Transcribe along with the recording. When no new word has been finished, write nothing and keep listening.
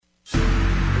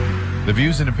The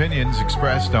views and opinions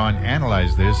expressed on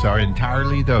Analyze This are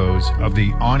entirely those of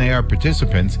the on-air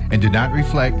participants and do not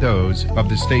reflect those of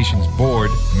the station's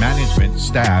board, management,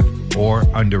 staff, or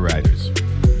underwriters.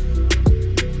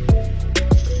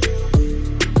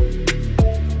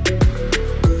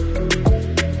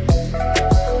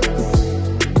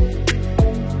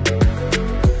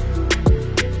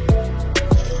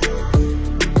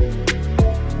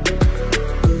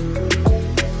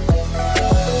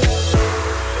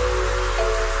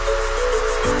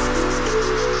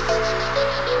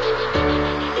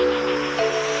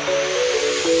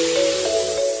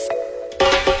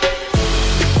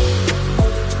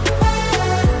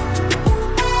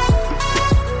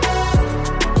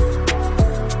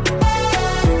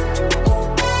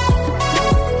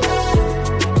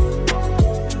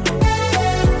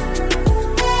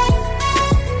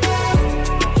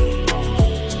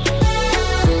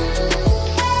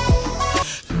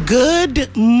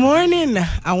 Good morning.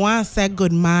 I want to say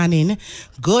good morning.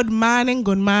 Good morning,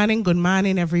 good morning, good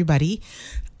morning, everybody.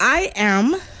 I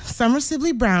am Summer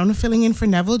Sibley Brown, filling in for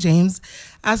Neville James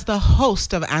as the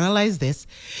host of Analyze This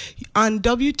on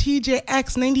WTJX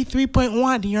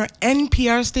 93.1, your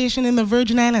NPR station in the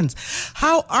Virgin Islands.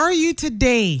 How are you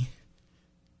today?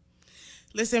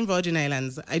 Listen, Virgin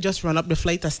Islands, I just run up the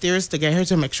flight of stairs to get here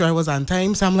to make sure I was on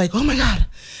time. So I'm like, oh my God,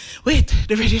 wait,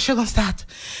 the radio show gonna start.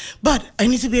 But I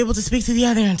need to be able to speak to the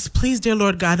audience. Please, dear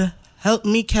Lord God, help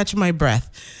me catch my breath.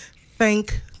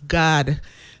 Thank God.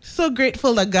 So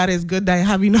grateful that God is good that I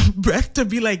have enough breath to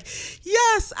be like,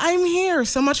 yes, I'm here.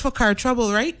 So much for car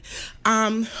trouble, right?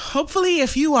 Hopefully,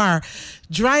 if you are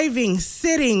driving,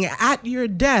 sitting at your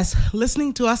desk,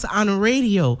 listening to us on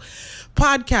radio,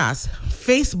 podcast,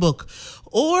 Facebook,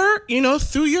 or,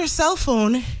 through your cell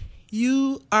phone,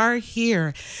 you are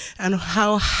here. And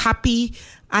how happy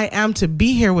I am to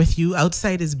be here with you.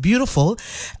 Outside is beautiful.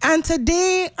 And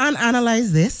today on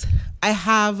Analyze This, I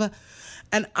have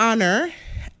an honor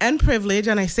and privilege,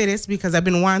 and I say this because I've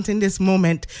been wanting this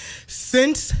moment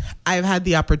since I've had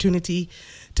the opportunity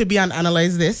to be on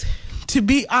Analyze This, to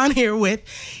be on here with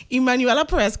Emanuela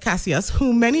Perez Casillas,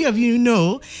 who many of you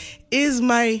know is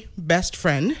my best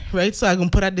friend, right? So I'm going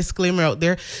to put a disclaimer out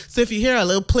there. So if you hear a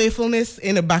little playfulness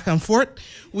in the back and forth,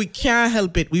 we can't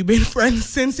help it. We've been friends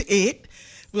since 8.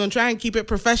 We're going to try and keep it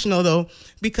professional, though,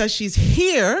 because she's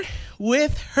here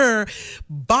with her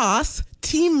boss,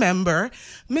 team member,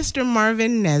 Mr.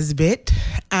 Marvin Nesbitt,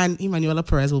 and Emanuela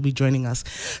Perez will be joining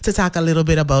us to talk a little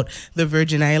bit about the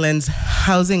Virgin Islands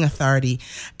Housing Authority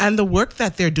and the work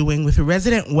that they're doing with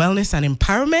resident wellness and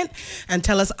empowerment, and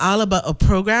tell us all about a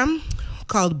program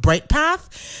called Bright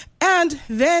Path. And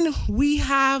then we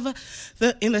have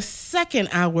in the second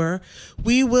hour,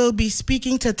 we will be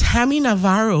speaking to Tammy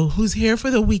Navarro, who's here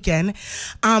for the weekend,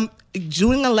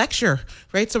 doing a lecture,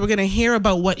 right? So we're going to hear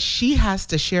about what she has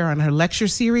to share on her lecture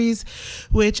series,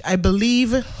 which I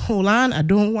believe, hold on, I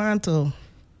don't want to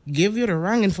give you the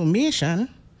wrong information.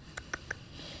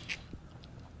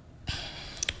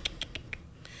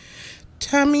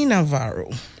 Tammy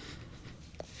Navarro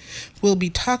will be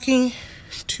talking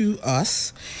to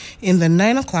us in the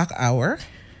 9 o'clock hour.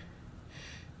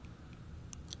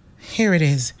 Here it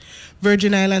is.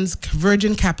 Virgin Islands,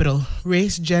 Virgin Capital,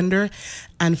 Race, Gender,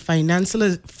 and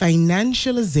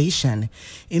Financialization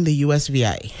in the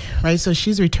USVI, right? So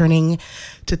she's returning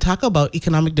to talk about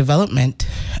economic development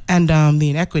and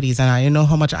the inequities, and I know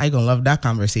how much I gonna love that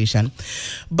conversation.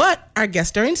 But our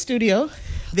guests are in studio.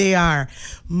 They are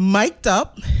mic'd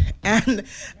up, and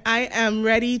I am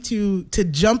ready to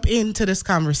jump into this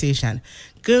conversation.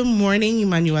 Good morning,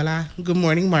 Emanuela. Good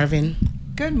morning, Marvin.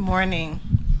 Good morning.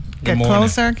 Good Get morning.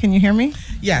 closer. Can you hear me?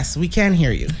 Yes, we can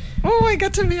hear you. Oh, I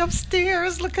got to be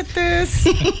upstairs. Look at this.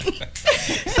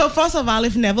 So first of all,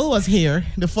 if Neville was here,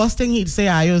 the first thing he'd say,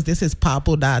 this is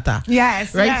Papo data.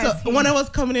 Yes. Right? Yes. So when I was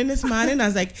coming in this morning, I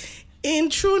was like, in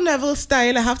true Neville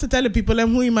style, I have to tell the people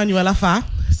who Emanuela fa.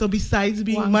 So besides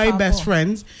being Wang my Papo. best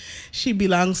friends, she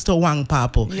belongs to Wang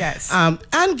Papo. Yes. And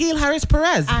Gail Harris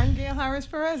Perez. And Gail Harris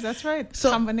Perez. That's right. So-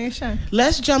 Combination.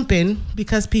 Let's jump in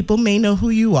because people may know who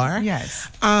you are. Yes.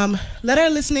 Let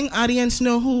our listening audience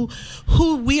know who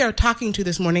we are talking to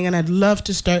this morning, and I'd love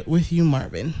to start with you,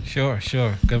 Marvin. Sure.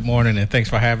 Good morning, and thanks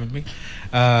for having me.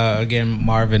 Again,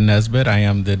 Marvin Nesbitt. I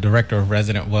am the Director of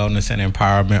Resident Wellness and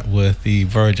Empowerment with the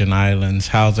Virgin Islands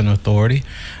Housing Authority.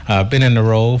 Been in the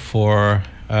role for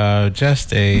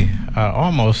just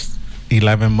almost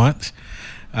 11 months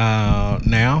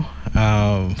now.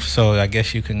 So I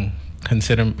guess you can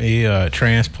consider me a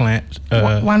transplant.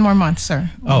 One more month, sir.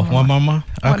 One more month?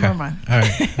 Okay. One more month. All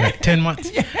right. 10 months?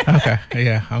 Yeah. Okay.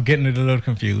 Yeah, I'm getting a little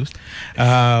confused.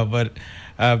 But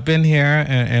I've been here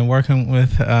and working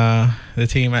with the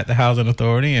team at the Housing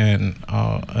Authority and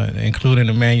including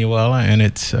Emanuela, and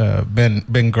it's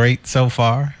been great so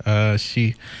far.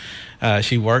 She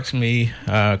works me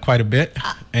quite a bit,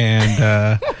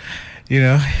 and you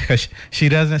know, 'cause she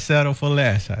doesn't settle for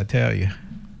less. I tell you.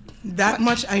 That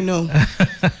much I know.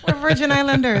 We're Virgin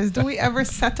Islanders. Do we ever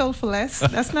settle for less?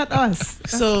 That's not us.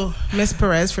 So, Ms.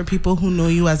 Perez, for people who know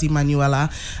you as Emanuela,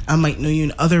 might know you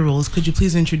in other roles, could you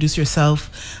please introduce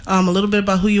yourself, a little bit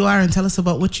about who you are, and tell us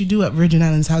about what you do at Virgin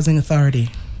Islands Housing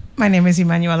Authority? My name is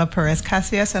Emanuela Perez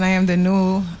Casillas, and I am the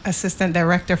new Assistant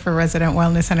Director for Resident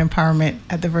Wellness and Empowerment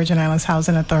at the Virgin Islands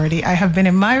Housing Authority. I have been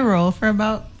in my role for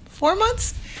about 4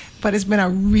 months, but it's been a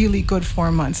really good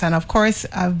 4 months. And of course,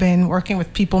 I've been working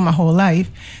with people my whole life.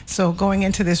 So going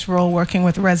into this role, working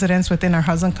with residents within our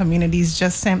housing communities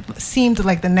just seemed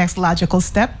like the next logical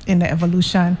step in the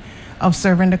evolution of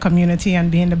serving the community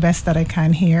and being the best that I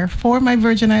can here for my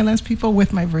Virgin Islands people,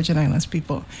 with my Virgin Islands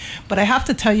people. But I have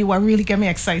to tell you what really get me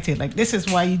excited. Like, this is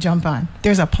why you jump on.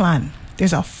 There's a plan.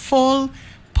 There's a full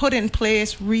put in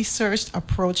place, researched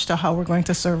approach to how we're going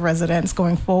to serve residents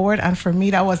going forward. And for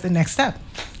me, that was the next step.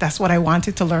 That's what I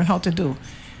wanted to learn how to do.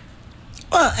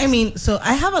 Well, I mean, so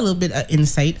I have a little bit of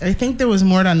insight. I think there was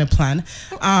more than the plan.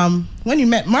 When you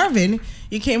met Marvin,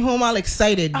 you came home all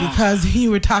excited because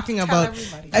you were talking about.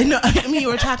 Everybody. I know. I mean, you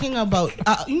were talking about.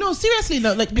 Seriously,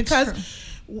 no, like, because.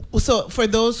 So for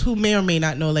those who may or may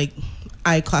not know, like,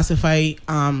 I classify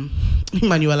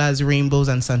Emanuela as rainbows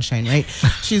and sunshine, right?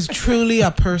 She's truly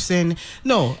a person.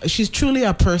 No, she's truly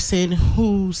a person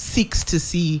who seeks to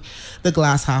see the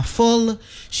glass half full.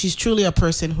 She's truly a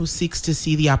person who seeks to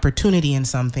see the opportunity in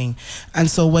something. And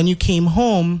so when you came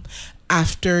home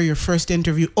after your first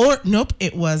interview,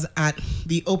 it was at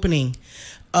the opening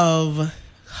of.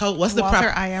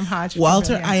 Walter I. M. Hodge.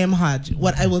 Walter I. M. Hodge.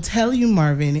 What I will tell you,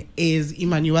 Marvin, is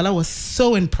Emanuela was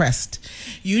so impressed.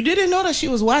 You didn't know that she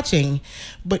was watching,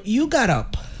 but you got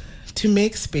up to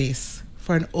make space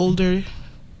for an older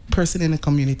person in the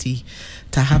community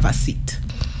to have a seat.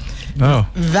 Oh.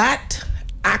 That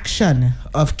action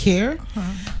of care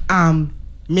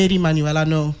made Emanuela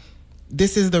know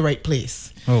this is the right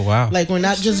place. Oh, wow. Like, we're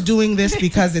not just doing this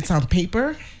because it's on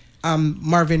paper.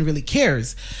 Marvin really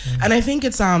cares. And I think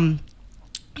it's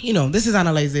this is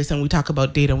Analyze This, and we talk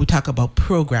about data, we talk about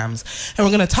programs, and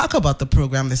we're going to talk about the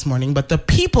program this morning. But the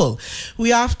people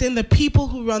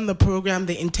who run the program,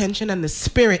 the intention and the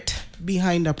spirit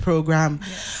behind the program,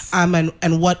 yes.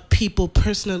 And what people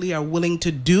personally are willing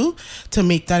to do to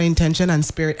make that intention and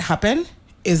spirit happen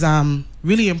is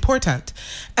really important.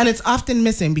 And it's often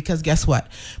missing because guess what?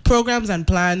 Programs and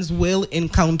plans will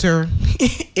encounter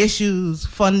issues,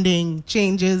 funding,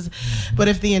 changes. But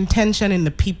if the intention in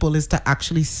the people is to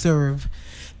actually serve,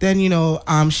 then,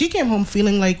 she came home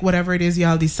feeling like whatever it is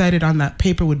y'all decided on that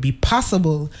paper would be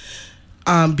possible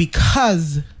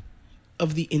because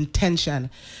of the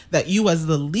intention that you as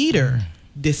the leader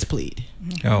displayed.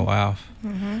 Oh, wow.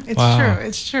 Mm-hmm. It's Wow. true.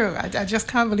 It's true. I just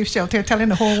can't believe she's out there telling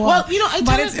the whole world. Well,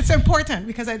 but it's important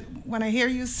because when I hear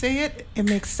you say it, it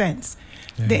makes sense.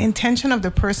 Yeah. The intention of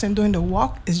the person doing the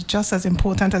walk is just as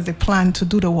important as the plan to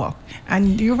do the walk.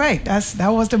 And you're right. That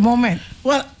was the moment.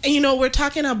 Well, we're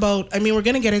talking about, we're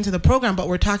going to get into the program, but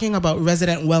we're talking about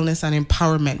resident wellness and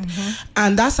empowerment. Mm-hmm.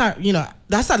 And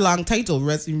that's a long title,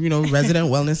 Resident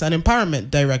Wellness and Empowerment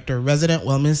Director, Resident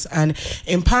Wellness and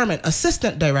Empowerment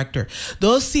Assistant Director.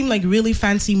 Those seem like really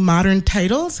fancy modern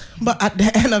titles, but at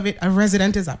the end of it, a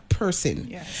resident is a person,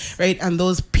 yes. right? And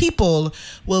those people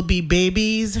will be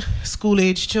babies,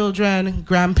 school-age children,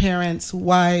 grandparents,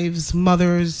 wives,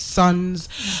 mothers, sons.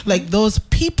 Mm-hmm. Like, those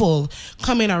people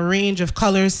come in a range of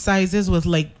colors, sizes, with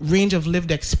like range of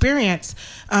lived experience.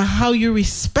 How you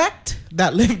respect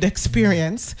that lived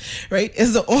experience, right,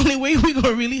 is the only way we're going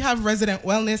to really have resident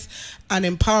wellness and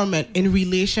empowerment in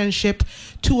relationship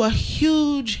to a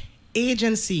huge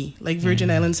agency like Virgin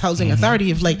Islands Housing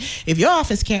Authority. If your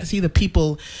office can't see the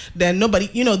people, then nobody,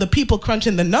 the people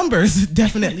crunching the numbers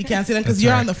definitely can't see them because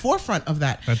you're right on the forefront of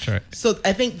that. That's right. So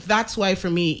I think that's why, for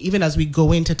me, even as we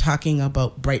go into talking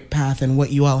about Bright Path and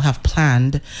what you all have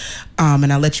planned,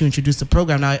 and I'll let you introduce the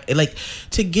program now, like,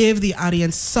 to give the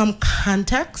audience some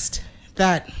context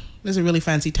that there's a really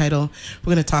fancy title.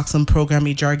 We're going to talk some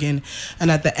programming jargon.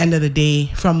 And at the end of the day,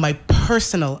 from my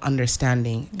personal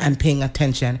understanding and paying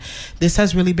attention, this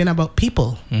has really been about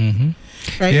people. Mm-hmm.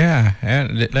 Right? Yeah.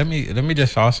 And let me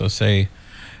just also say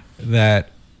that,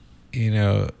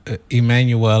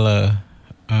 Emanuela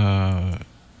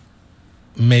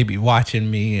may be watching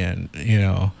me, and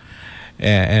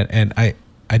I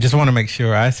just want to make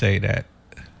sure I say that,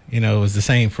 it was the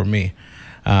same for me.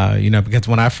 Because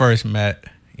when I first met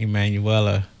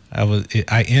Emanuela,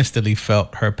 I instantly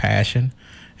felt her passion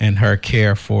and her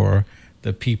care for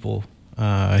the people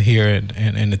here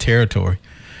in the territory,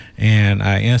 and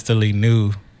I instantly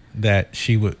knew that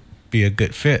she would be a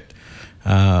good fit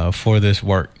for this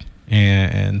work.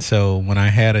 And so when I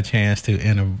had a chance to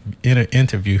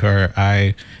interview her,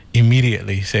 I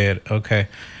immediately said, okay,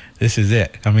 this is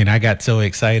it. I mean, I got so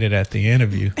excited at the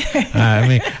interview.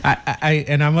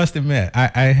 I must admit,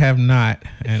 I have not,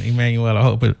 and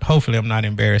Emanuela, hopefully I'm not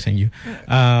embarrassing you,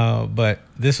 but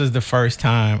this is the first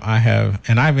time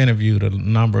I've interviewed a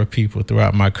number of people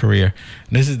throughout my career.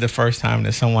 This is the first time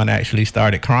that someone actually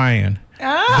started crying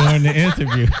during the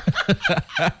interview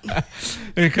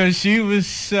because she was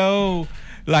so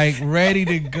like ready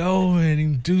to go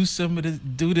and do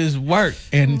this work,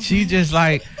 and she just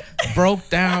like broke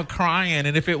down crying.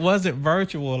 And if it wasn't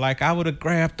virtual, like I would have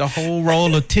grabbed the whole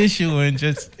roll of tissue and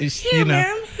just here,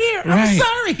 ma'am, here. Right. I'm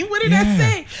sorry. What did I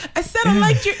say? I said I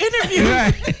liked your interview.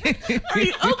 Right. Are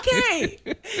you okay?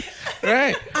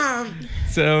 Right.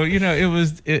 So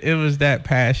it was that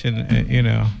passion,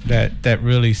 that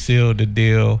really sealed the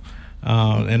deal,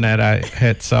 and that I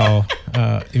had saw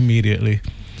immediately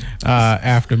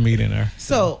after meeting her.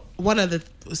 So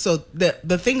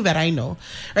the thing that I know,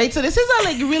 right? So this is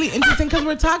like really interesting because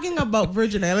we're talking about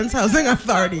Virgin Islands Housing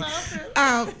Authority,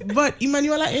 but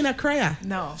Emanuela ain't a crier.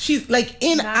 No, she's like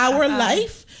in our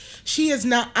life. She is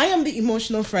not. I am the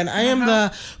emotional friend. I am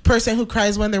the person who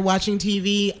cries when they're watching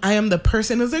TV. I am the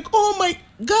person who's like, oh my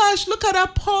gosh, look at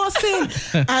that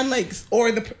pausing. And like, or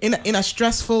in a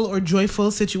stressful or joyful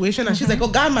situation. And she's like, oh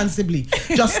God, man, Sibley,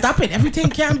 just stop it. Everything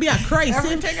can be a cry.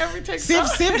 Everything.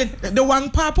 Save the one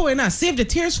papa and save the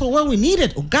tears for when we need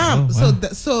it. Oh God. Oh, wow.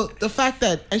 So the fact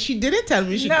that, and she didn't tell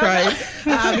me she cried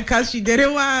because she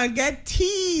didn't want to get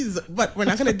teased. But we're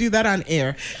not going to do that on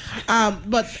air.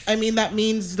 But I mean, that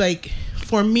means like,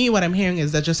 for me, what I'm hearing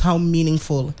is that just how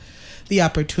meaningful the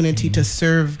opportunity to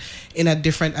serve in a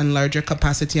different and larger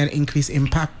capacity and increase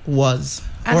impact was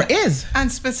or is. And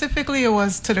specifically, it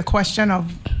was to the question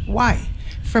of why.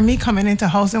 For me, coming into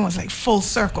housing was like full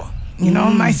circle.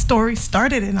 My story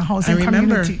started in a housing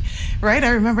community, right? I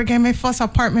remember getting my first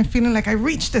apartment feeling like I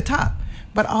reached the top,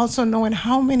 but also knowing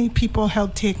how many people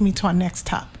helped take me to our next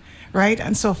top, right?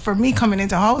 And so for me, coming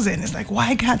into housing, it's like, why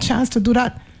I got a chance to do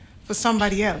that for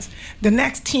somebody else? The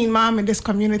next teen mom in this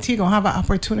community gonna have an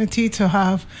opportunity to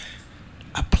have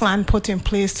a plan put in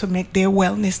place to make their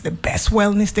wellness the best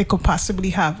wellness they could possibly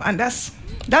have. And that's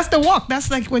the walk. That's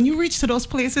like when you reach to those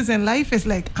places in life, it's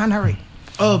like honoring.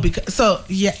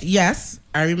 Yes,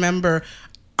 I remember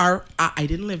I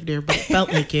didn't live there, but it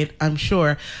felt like it, I'm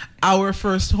sure. Our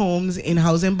first homes in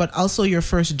housing, but also your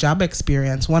first job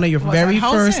experience. One of your very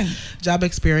first job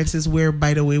experiences where,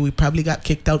 by the way, we probably got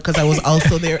kicked out because I was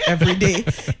also there every day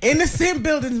in the same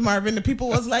buildings, Marvin. The people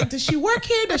was like, does she work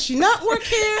here? Does she not work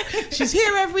here? She's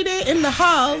here every day in the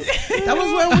halls. That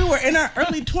was when we were in our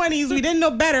early 20s. We didn't know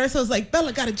better. So it's like,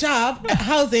 Bella got a job at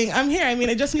housing. I'm here. I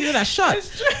mean, I just needed a shot.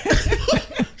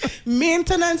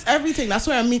 Maintenance, everything. That's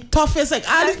where I meet toughest. Like,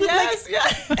 these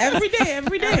people, every day.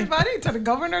 Everybody, to the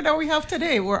governor that we have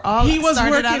today, he was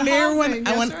working there when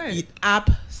I went. Right.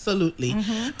 Absolutely.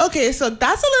 Okay, so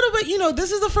that's a little bit.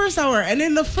 This is the first hour, and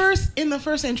in the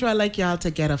first intro, I like y'all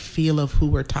to get a feel of who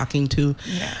we're talking to.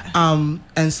 Yeah.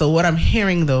 And so what I'm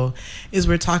hearing though is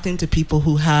we're talking to people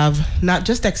who have not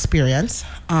just experience,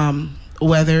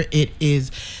 whether it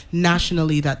is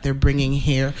nationally that they're bringing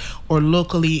here or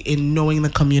locally in knowing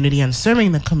the community and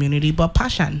serving the community, but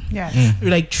passion. Yeah.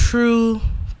 Like true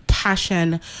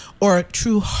passion or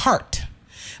true heart.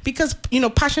 Because,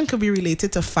 passion could be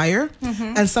related to fire.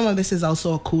 And some of this is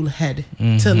also a cool head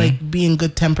to like be in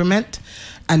good temperament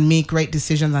and make right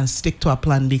decisions and stick to a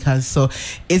plan. Because so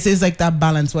it is like that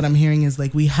balance. What I'm hearing is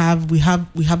like we have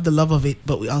the love of it,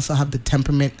 but we also have the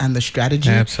temperament and the strategy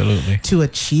Absolutely. To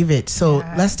achieve it. So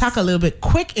let's talk a little bit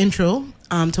quick intro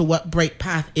to what Bright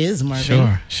Path is,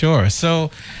 Marvin. Sure.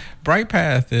 So Bright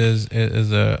Path is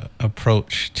a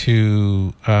approach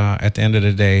to at the end of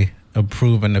the day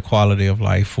improving the quality of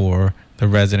life for the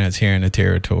residents here in the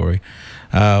territory.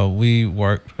 We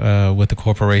worked with the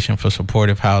Corporation for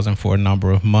Supportive Housing for a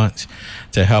number of months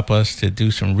to help us to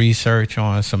do some research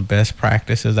on some best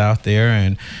practices out there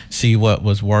and see what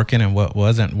was working and what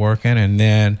wasn't working. And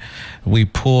then we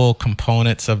pull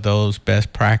components of those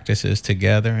best practices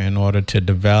together in order to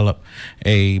develop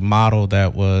a model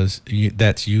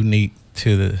that's unique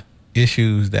to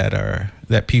issues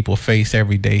that people face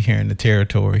every day here in the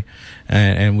territory,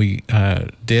 and we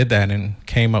did that and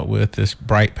came up with this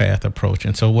Bright Path approach.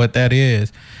 And so what that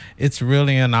is, it's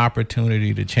really an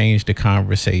opportunity to change the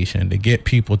conversation, to get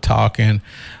people talking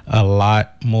a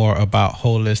lot more about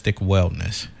holistic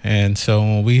wellness. And so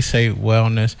when we say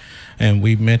wellness and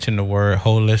we mention the word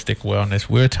holistic wellness,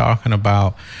 we're talking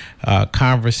about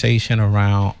conversation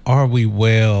around, are we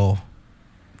well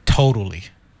totally?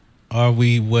 Are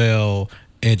we well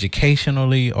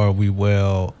educationally? Are we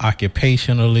well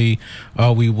occupationally?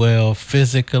 Are we well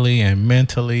physically and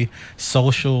mentally,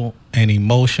 social and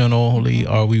emotionally?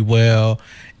 Are we well?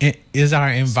 Is our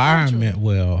environment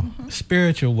well?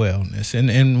 Spiritual wellness. And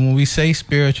when we say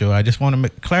spiritual, I just want to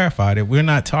clarify that we're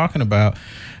not talking about,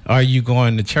 are you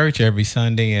going to church every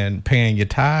Sunday and paying your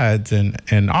tithes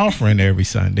and offering every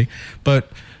Sunday, but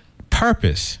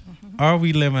purpose. Are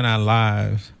we living our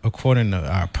lives according to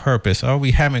our purpose? Are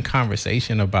we having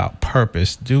conversation about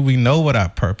purpose? Do we know what our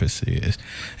purpose is?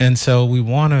 And so we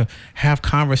want to have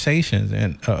conversations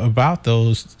and about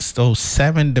those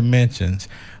 7 dimensions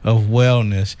of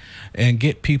wellness and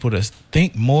get people to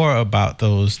think more about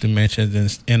those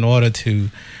dimensions in order to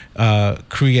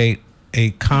create a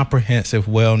comprehensive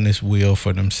wellness wheel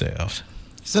for themselves.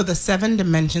 So the 7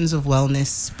 dimensions of wellness: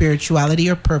 spirituality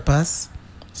or purpose,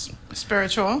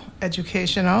 spiritual,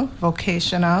 educational,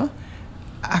 vocational,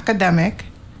 academic,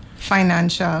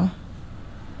 financial.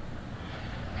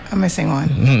 I'm missing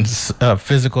one.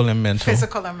 Physical and mental.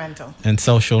 Physical and mental. And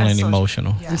social and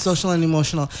emotional. Yes. And social and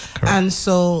emotional. Correct. And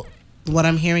so what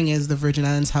I'm hearing is the Virgin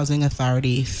Islands Housing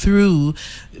Authority, through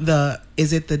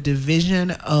is it the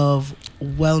Division of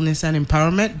Wellness and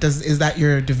Empowerment? Is that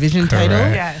your division title?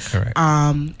 Yes. Correct.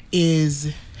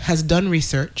 Has done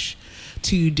research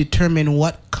to determine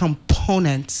what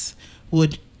components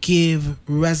would give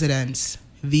residents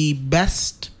the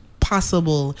best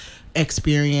possible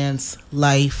experience,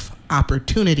 life,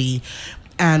 opportunity.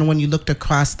 And when you looked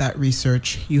across that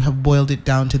research, you have boiled it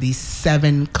down to these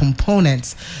 7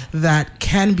 components that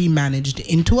can be managed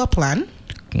into a plan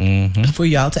for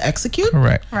y'all to execute.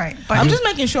 Correct. Right. But I'm just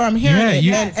making sure I'm hearing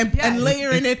it and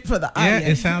layering it for the audience.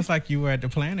 Yeah, it sounds like you were at the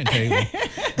planning table.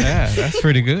 Yeah, that's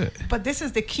pretty good. But this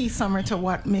is the key, Summer, to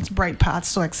what makes Bright Path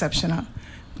so exceptional.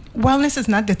 Wellness is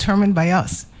not determined by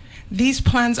us. These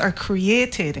plans are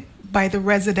created by the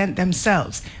resident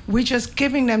themselves. We're just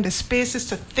giving them the spaces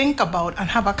to think about and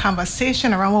have a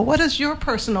conversation around, well, what does your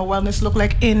personal wellness look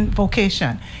like in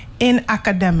vocation, in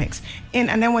academics?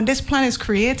 And then when this plan is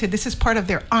created, this is part of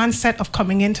their onset of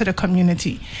coming into the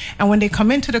community. And when they come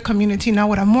into the community now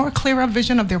with a more clearer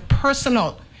vision of their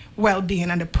personal well-being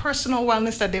and the personal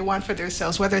wellness that they want for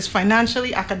themselves, whether it's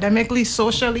financially, academically,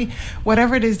 socially,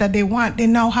 whatever it is that they want, they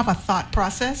now have a thought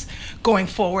process going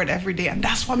forward every day. And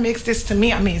that's what makes this, to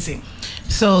me, amazing.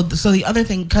 So the other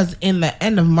thing, because in the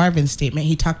end of Marvin's statement,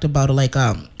 he talked about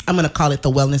I'm going to call it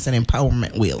the Wellness and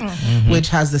Empowerment Wheel, which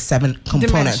has the 7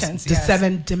 components, the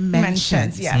 7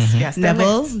 dimensions. Yes, yes.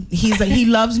 Neville, he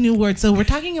loves new words. So we're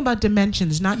talking about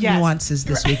dimensions, not nuances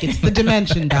this week. It's the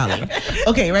dimension, darling.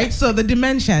 Okay, right? So the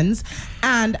dimensions,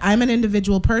 and I'm an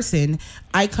individual person.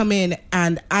 I come in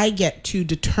and I get to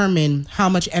determine how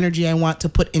much energy I want to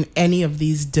put in any of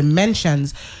these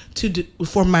dimensions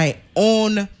for my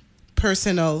own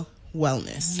personal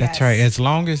wellness. That's right. As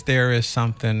long as there is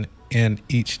something in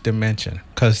each dimension,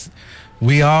 because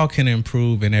we all can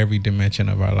improve in every dimension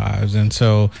of our lives. And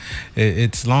so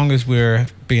it's long as we're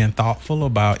being thoughtful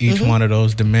about each one of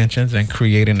those dimensions and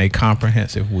creating a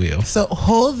comprehensive wheel. So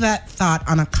hold that thought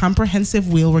on a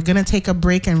comprehensive wheel. We're going to take a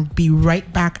break and be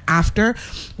right back after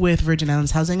with Virgin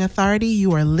Islands Housing Authority.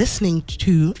 You are listening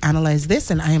to Analyze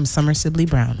This, and I am Summer Sibley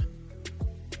Brown.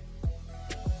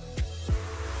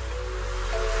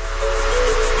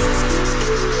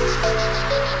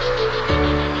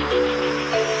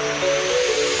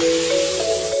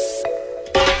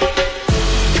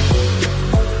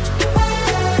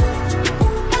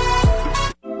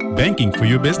 Banking for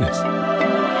your business.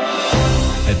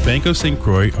 At Bank of St.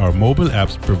 Croix, our mobile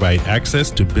apps provide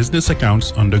access to business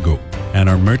accounts on the go, and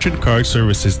our merchant card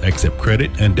services accept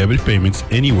credit and debit payments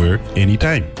anywhere,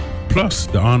 anytime. Plus,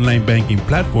 the online banking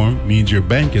platform means your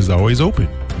bank is always open.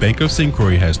 Bank of St.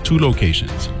 Croix has 2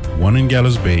 locations, one in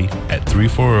Gallows Bay at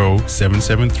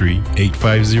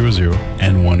 340-773-8500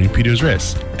 and one in Peters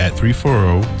Rest at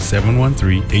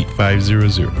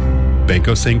 340-713-8500.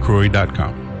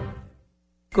 bankofstcroix.com.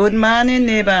 Good morning,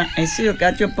 neighbor. I see you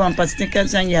got your bumper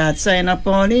stickers and yard sign up,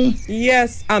 Paulie.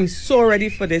 Yes, I'm so ready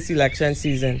for this election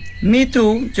season. Me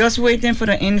too. Just waiting for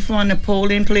the info on the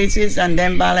polling places and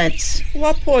then ballots.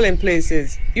 What polling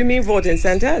places? You mean voting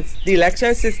centers? The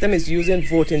election system is using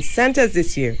voting centers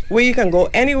this year, where you can go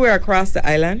anywhere across the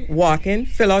island, walk in,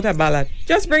 fill out a ballot.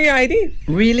 Just bring your ID.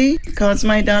 Really? Because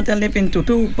my daughter live in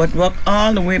Tutu, but walk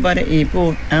all the way by the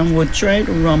airport and would try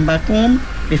to run back home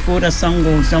before the sun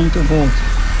goes down to vote.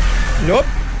 Nope.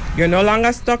 You're no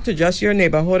longer stuck to just your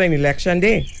neighborhood on election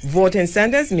day. Voting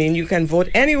centers mean you can vote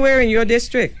anywhere in your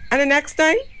district. And the next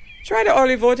time, try the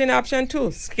early voting option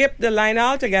too. Skip the line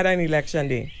altogether on election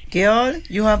day. Girl,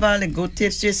 you have all the good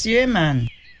tips this year, man.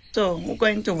 So, who's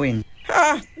going to win?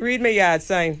 Read my yard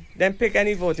sign, then pick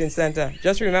any voting center.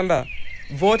 Just remember,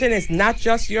 voting is not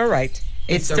just your right.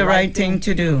 It's the right thing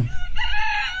to do.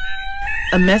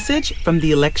 A message from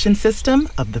the election system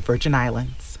of the Virgin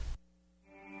Islands.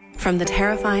 From the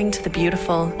terrifying to the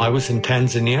beautiful. I was in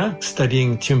Tanzania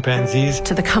studying chimpanzees.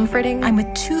 To the comforting. I'm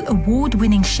with 2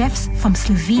 award-winning chefs from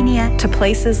Slovenia. To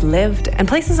places lived and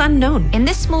places unknown. In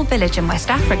this small village in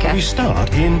West Africa. We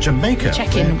start in Jamaica.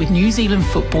 Check in with New Zealand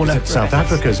footballer. South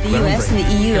Africa's the US and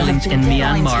the EU are lifting in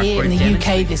Myanmar here in the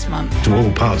UK this month. To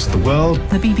all parts of the world.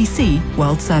 The BBC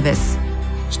World Service.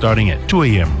 Starting at 2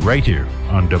 a.m. right here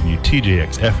on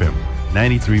WTJX FM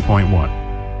 93.1.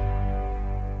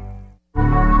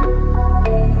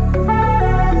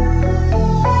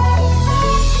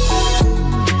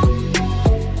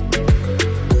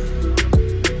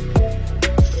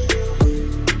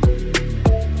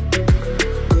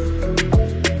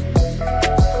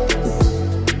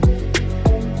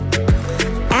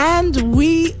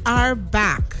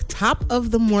 Back, top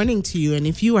of the morning to you. And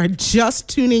if you are just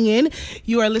tuning in,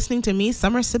 you are listening to me,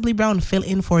 Summer Sibley Brown, fill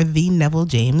in for the Neville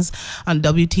James on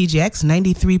WTJX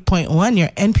 93.1, your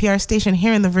NPR station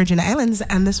here in the Virgin Islands.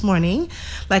 And this morning,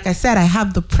 like I said, I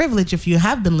have the privilege, if you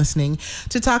have been listening,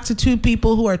 to talk to 2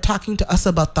 people who are talking to us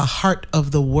about the heart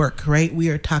of the work, right? We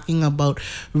are talking about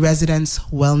residents,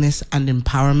 wellness, and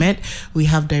empowerment. We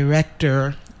have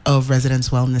Director of Residence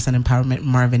Wellness and Empowerment,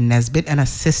 Marvin Nesbitt, and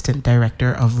Assistant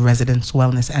Director of Residence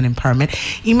Wellness and Empowerment,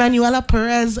 Emanuela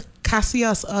Perez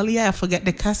Cassius. Oh yeah, I forget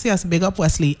the Cassius. Big up,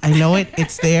 Wesley. I know it.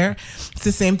 It's there. It's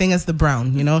the same thing as the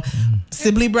Brown, you know.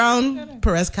 Sibley Brown,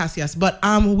 Perez Cassius. But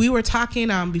we were talking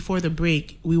before the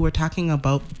break, we were talking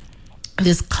about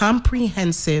this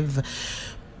comprehensive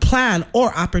plan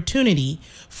or opportunity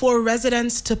for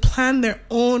residents to plan their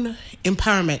own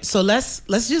empowerment. So let's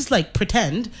just like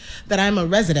pretend that I'm a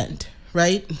resident,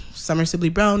 right? Summer Sibley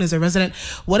Brown is a resident.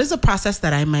 What is a process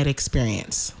that I might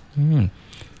experience?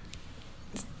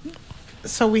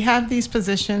 So we have these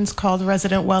positions called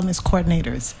resident wellness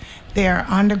coordinators. They are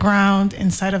on the ground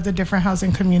inside of the different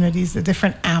housing communities, the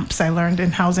different AMPs. I learned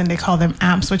in housing, they call them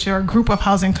AMPs, which are a group of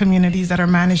housing communities that are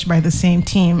managed by the same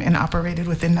team and operated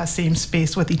within that same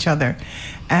space with each other.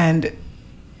 And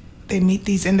they meet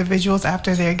these individuals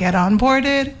after they get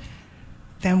onboarded.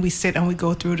 Then we sit and we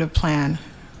go through the plan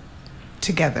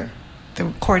together. The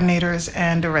coordinators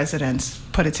and the residents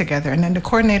put it together. And then the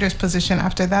coordinator's position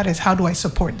after that is, how do I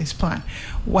support this plan?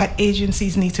 What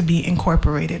agencies need to be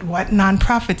incorporated? What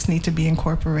nonprofits need to be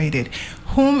incorporated?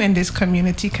 Whom in this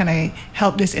community can I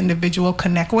help this individual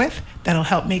connect with that'll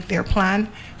help make their plan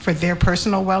for their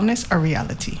personal wellness a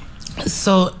reality?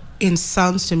 So it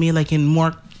sounds to me like in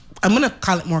more, I'm going to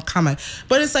call it more common,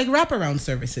 but it's like wraparound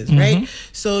services, right?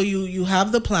 So you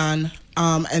have the plan,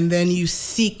 and then you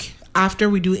seek, after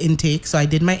we do intake. So I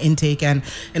did my intake, and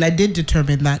I did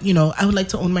determine that, you know, I would like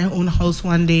to own my own house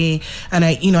one day, and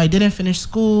I didn't finish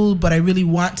school, but I really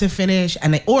want to finish,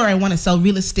 and I want to sell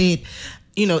real estate.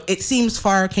 You know, it seems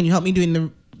far. Can you help me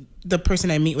doing the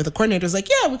person I meet with, the coordinator is like,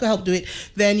 yeah, we can help do it.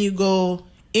 Then you go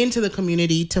into the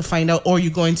community to find out, or you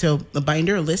go into the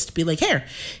binder list, be like,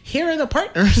 here are the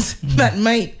partners that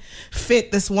might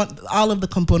fit this one, all of the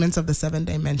components of the 7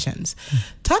 dimensions.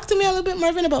 Talk to me a little bit,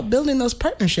 Marvin, about building those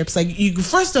partnerships. Like, you,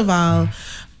 first of all,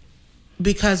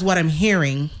 because what I'm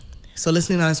hearing, so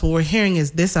listening on this, what we're hearing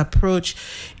is this approach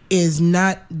is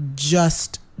not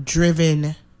just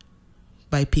driven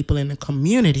by people in the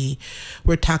community.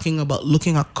 We're talking about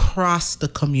looking across the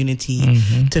community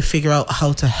to figure out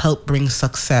how to help bring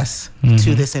success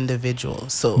to this individual.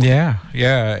 So yeah.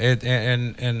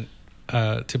 And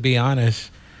to be honest,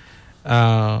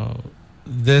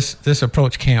 this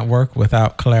approach can't work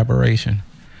without collaboration.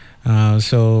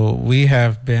 So we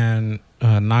have been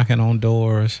knocking on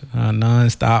doors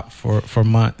nonstop for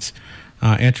months,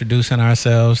 introducing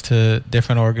ourselves to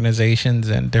different organizations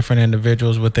and different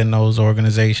individuals within those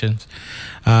organizations.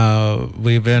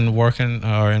 We've been working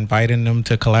or inviting them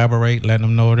to collaborate, letting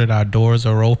them know that our doors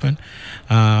are open,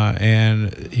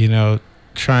 and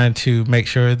trying to make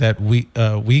sure that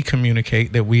we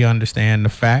communicate, that we understand the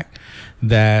fact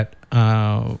that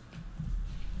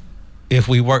if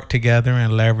we work together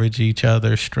and leverage each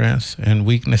other's strengths and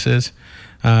weaknesses,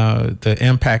 the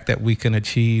impact that we can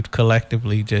achieve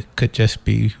collectively could just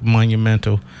be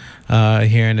monumental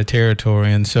here in the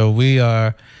territory. And so we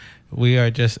are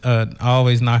just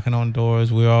always knocking on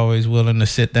doors. We're always willing to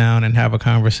sit down and have a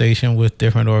conversation with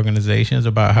different organizations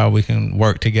about how we can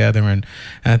work together. And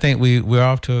I think we're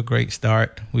off to a great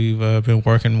start. We've been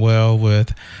working well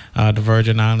with the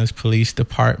Virgin Islands Police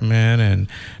Department and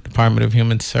Department of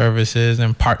Human Services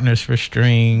and Partners for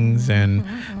Strings and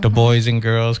the Boys and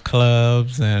Girls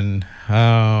Clubs. And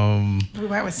we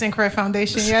went with St. Croix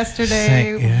Foundation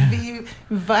yesterday.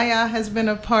 VIA has been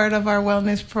a part of our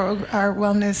wellness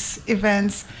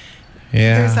events.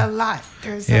 Yeah. There's a lot.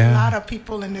 There's a lot of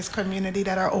people in this community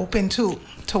that are open to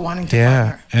wanting to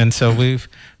partner. And so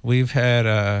we've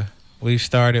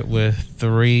started with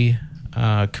 3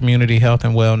 community health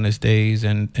and wellness days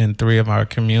in 3 of our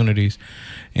communities,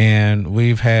 and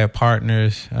we've had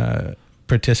partners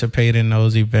participate in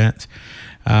those events,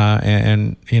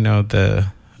 and you know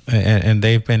and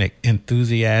they've been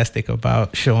enthusiastic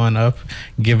about showing up,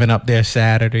 giving up their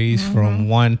Saturdays from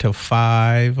 1 to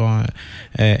 5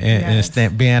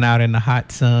 and being out in the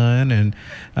hot sun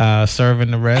and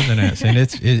serving the residents. And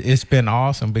it's been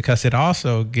awesome because it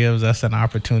also gives us an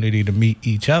opportunity to meet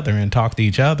each other and talk to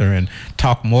each other and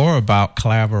talk more about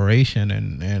collaboration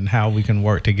and how we can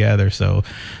work together. So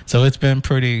it's been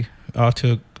off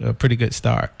to a pretty good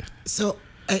start. So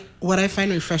what I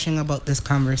find refreshing about this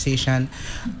conversation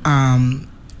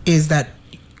is that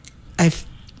I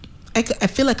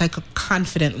feel like I could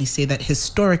confidently say that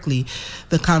historically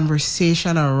the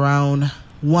conversation around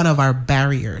one of our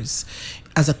barriers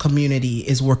as a community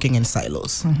is working in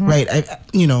silos, right? I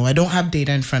don't have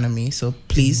data in front of me, so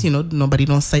please, nobody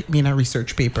don't cite me in a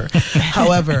research paper.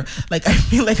 However, I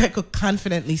feel like I could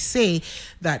confidently say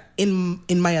that in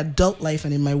my adult life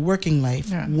and in my working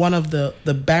life, one of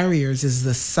the barriers is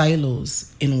the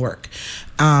silos in work.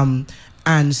 And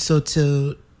so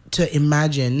to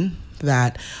imagine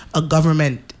that a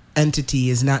government entity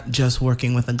is not just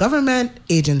working with the government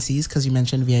agencies, because you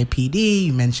mentioned VIPD,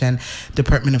 you mentioned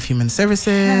Department of Human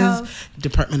Services,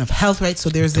 Department of Health, right? So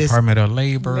there's Department of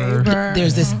Labor.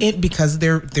 There's this because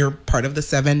they're part of the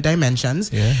 7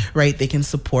 dimensions, right? They can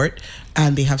support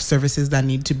and they have services that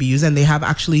need to be used, and they have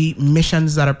actually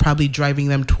missions that are probably driving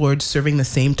them towards serving the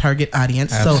same target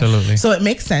audience. Absolutely. So it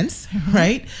makes sense,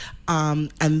 right? And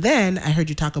then I heard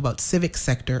you talk about civic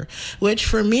sector, which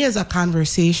for me is a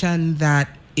conversation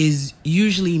that is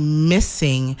usually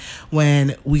missing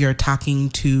when we are talking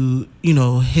to,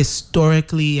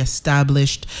 historically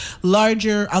established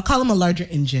larger, I'll call them a larger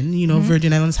engine.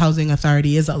 Virgin Islands Housing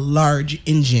Authority is a large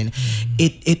engine.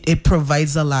 It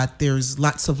provides a lot. There's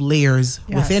lots of layers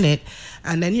within it.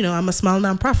 And then, I'm a small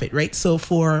nonprofit, right? So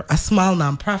for a small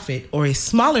nonprofit or a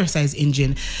smaller size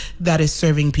engine that is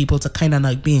serving people to kind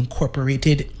of be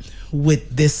incorporated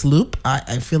with this loop,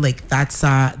 I feel like that's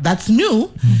new.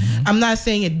 I'm not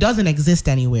saying it doesn't exist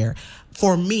anywhere.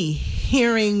 For me,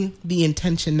 hearing the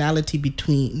intentionality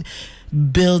between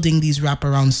building these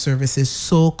wraparound services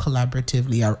so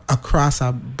collaboratively across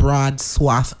a broad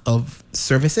swath of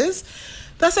services,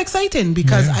 that's exciting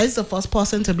because I was the first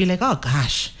person to be like, oh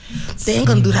gosh, they ain't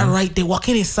gonna do that right. They walk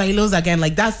in silos again.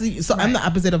 I'm the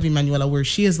opposite of Emanuela, where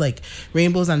she is like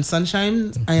rainbows and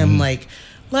sunshine. I am like,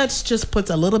 let's just put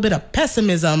a little bit of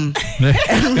pessimism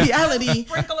and reality.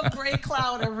 Sprinkle of gray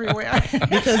cloud everywhere.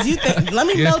 Because you think, let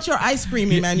me melt your ice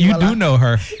cream, Emanuela. You do know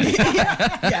her.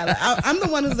 I'm the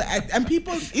one who's, and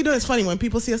people, it's funny when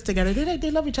people see us together, they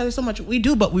love each other so much. We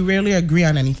do, but we rarely agree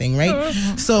on anything, right?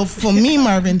 So for me,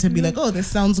 Marvin, to be like, oh, this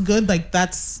sounds good,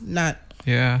 that's not.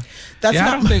 Yeah. That's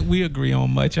I don't think we agree on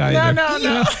much either.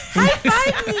 No. High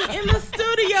five me in the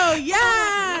studio.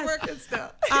 Yes. Working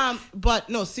stuff. But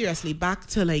no, seriously, back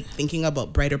to thinking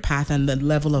about Brighter Path and the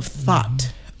level of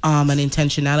thought and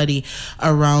intentionality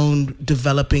around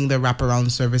developing the wraparound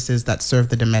services that serve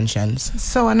the dimensions.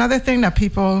 So another thing that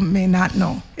people may not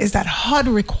know is that HUD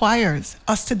requires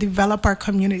us to develop our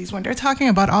communities. When they're talking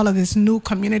about all of this new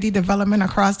community development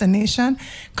across the nation,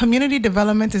 community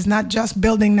development is not just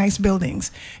building nice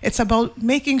buildings. It's about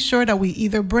making sure that we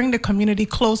either bring the community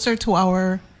closer to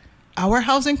our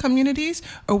housing communities,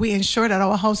 or we ensure that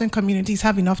our housing communities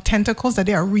have enough tentacles that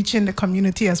they are reaching the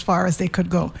community as far as they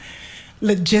could go.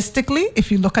 Logistically,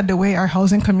 if you look at the way our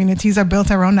housing communities are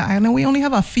built around the island, we only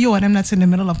have a few of them that's in the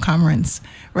middle of Commerce,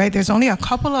 right? There's only a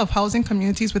couple of housing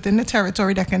communities within the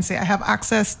territory that can say, I have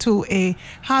access to a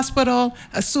hospital,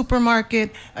 a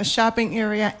supermarket, a shopping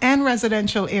area, and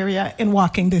residential area in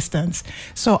walking distance.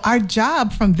 So our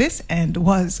job from this end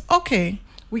was, okay,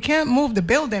 We can't move the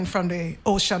building from the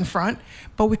ocean front,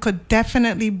 but we could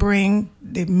definitely bring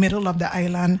the middle of the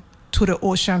island to the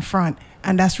ocean front.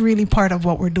 And that's really part of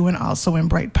what we're doing also in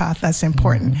Bright Path. That's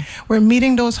important. We're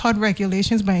meeting those HUD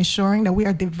regulations by ensuring that we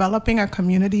are developing our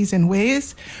communities in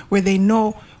ways where they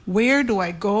know, where do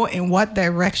I go, in what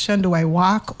direction do I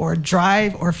walk or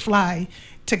drive or fly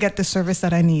to get the service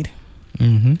that I need.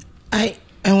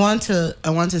 I want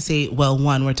to say, well,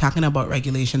 one, we're talking about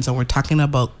regulations and we're talking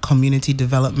about community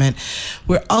development.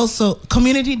 We're also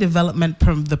community development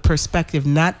from the perspective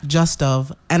not just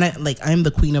of, and I'm the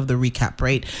queen of the recap,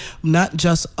 right? Not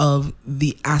just of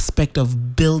the aspect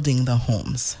of building the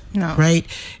homes, right?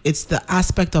 It's the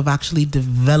aspect of actually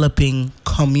developing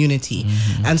community.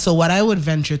 And so what I would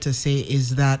venture to say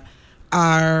is that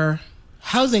our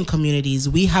housing communities,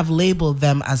 we have labeled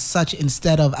them as such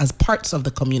instead of as parts of the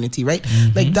community, right?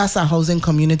 Like that's a housing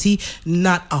community,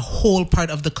 not a whole part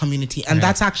of the community. And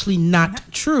that's actually not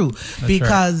true,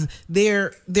 because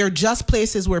they're just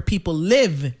places where people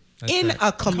live in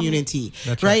a community,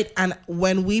 right? And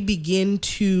when we begin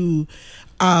to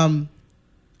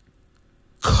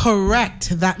correct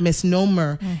that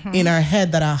misnomer in our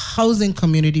head that a housing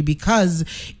community, because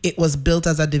it was built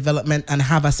as a development and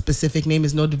have a specific name,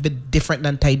 is no different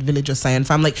than Tide Village or Scion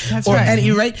Farm,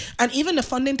 right? And even the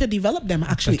funding to develop them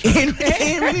actually ain't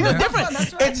really no different.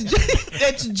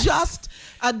 It's just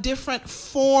a different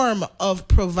form of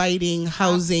providing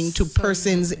housing to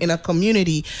persons in a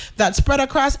community that spread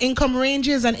across income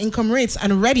ranges and income rates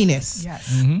and readiness.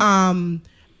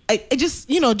 I just,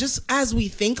 just as we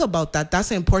think about that,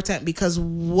 that's important, because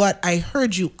what I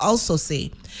heard you also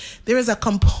say, there is a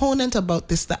component about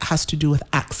this that has to do with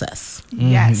access.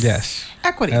 Yes.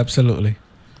 Equity. Absolutely.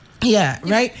 Yeah,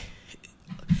 right?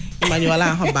 Emanuela,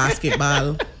 her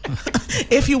basketball.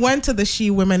 If you went to the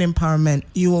She Women Empowerment,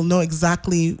 you will know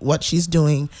exactly what she's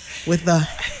doing with the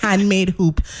handmade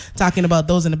hoop, talking about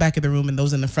those in the back of the room and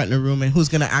those in the front of the room and who's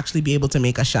going to actually be able to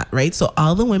make a shot, right? So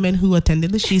all the women who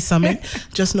attended the She Summit,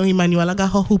 just know Emanuela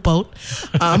got her hoop out,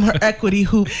 her equity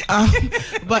hoop.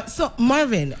 But so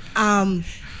Marvin,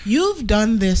 you've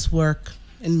done this work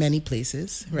in many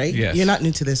places, right? Yes. You're not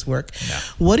new to this work. No.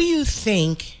 What do you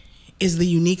think is the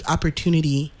unique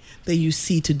opportunity that you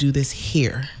see to do this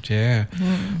here? Yeah.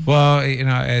 Well,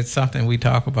 it's something we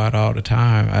talk about all the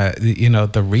time.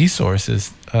 The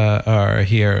resources are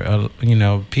here.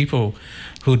 People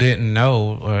who didn't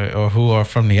know or who are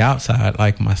from the outside,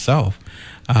 like myself,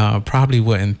 probably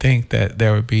wouldn't think that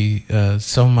there would be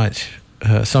so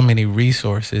many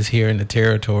resources here in the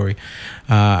territory.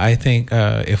 I think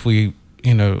if we,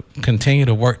 continue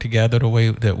to work together the way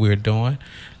that we're doing,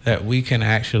 that we can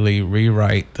actually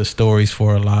rewrite the stories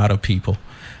for a lot of people.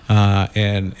 But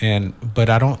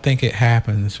I don't think it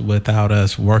happens without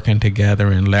us working together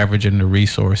and leveraging the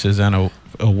resources in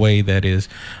a way that is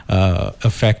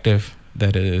effective,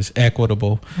 that is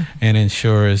equitable, and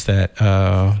ensures that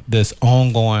this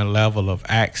ongoing level of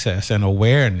access and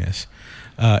awareness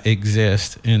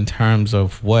exists in terms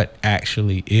of what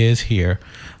actually is here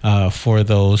for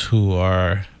those who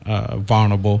are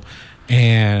vulnerable,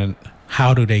 and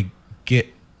how do they get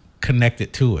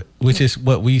connected to it, which is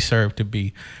what we serve to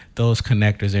be, those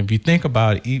connectors. And if you think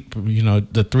about it,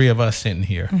 the three of us sitting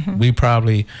here, we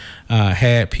probably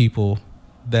had people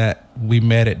that we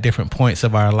met at different points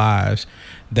of our lives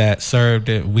that served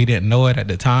it. We didn't know it at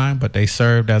the time, but they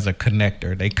served as a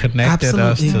connector. They connected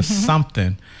us to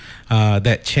something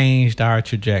that changed our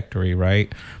trajectory,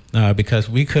 right? Because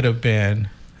we could have been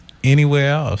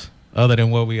anywhere else other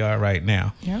than where we are right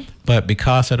now. Yeah. But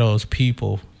because of those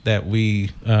people that we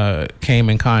came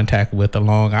in contact with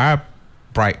along our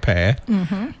bright path,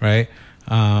 right?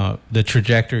 The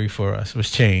trajectory for us was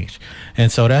changed.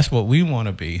 And so that's what we want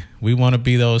to be. We want to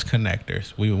be those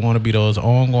connectors. We want to be those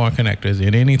ongoing connectors.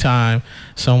 And anytime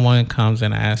someone comes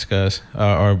and asks us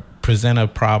or present a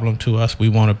problem to us, we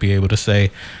want to be able to say,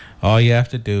 all you have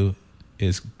to do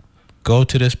is go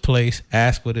to this place,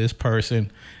 ask for this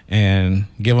person, and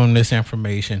give them this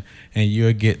information, and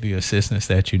you'll get the assistance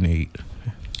that you need.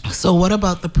 So what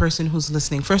about the person who's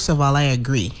listening? First of all, I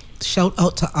agree. Shout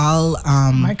out to all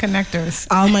my connectors,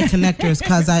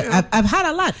 because I've had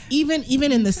a lot.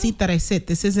 Even in the seat that I sit,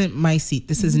 this isn't my seat.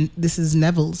 This is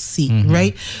Neville's seat,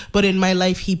 right? But in my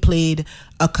life, he played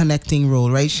a connecting role,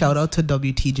 right? Shout out to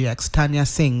WTJX, Tanya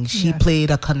Singh. She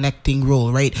played a connecting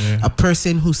role, right? A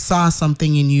person who saw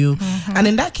something in you, and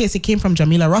in that case, it came from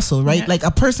Jamila Russell, right? Like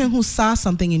a person who saw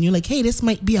something in you, like, hey, this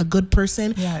might be a good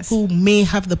person who may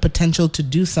have the potential to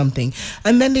do something,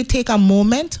 and then they take a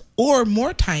moment or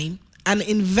more time and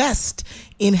invest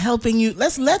in helping you.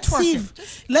 Let's see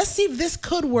if this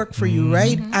could work for you,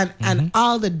 right? And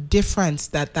all the difference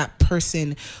that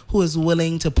person who is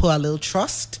willing to put a little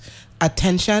trust,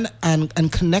 attention,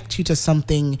 and connect you to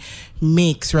something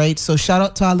makes, right? So shout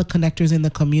out to all the connectors in the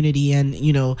community, and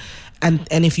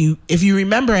and if you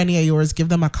remember any of yours, give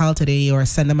them a call today or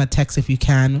send them a text if you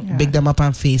can. Big them up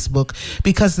on Facebook,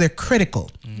 because they're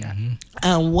critical.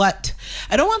 And what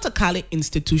I don't want to call it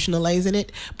institutionalizing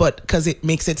it, but because it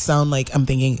makes it sound like I'm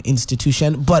thinking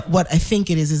institution. But what I think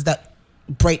it is that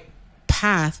Bright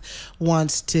Path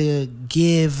wants to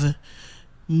give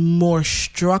more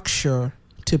structure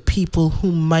to people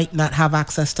who might not have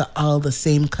access to all the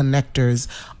same connectors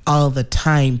all the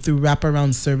time, through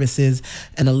wraparound services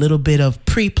and a little bit of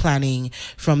pre-planning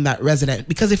from that resident.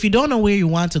 Because if you don't know where you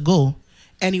want to go,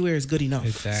 anywhere is good enough.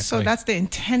 Exactly. So that's the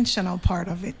intentional part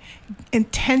of it.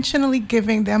 Intentionally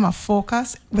giving them a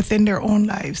focus within their own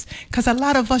lives. Because a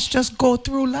lot of us just going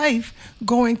through life,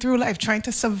 trying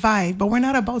to survive. But we're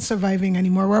not about surviving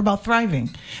anymore. We're about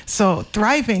thriving. So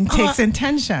thriving takes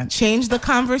intention. Change the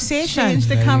conversation.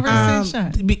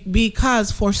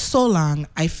 Because for so long,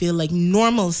 I feel like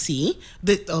normalcy,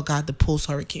 the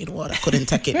post-hurricane water couldn't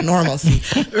take it, normalcy.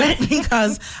 Right?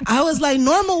 Because I was like,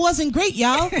 normal wasn't great,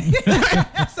 y'all.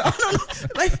 So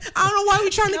I don't know why we're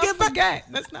trying to get back.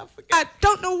 Let's not forget. I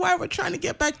don't know why we're trying to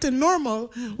get back to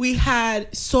normal. We have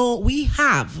so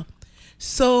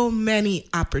many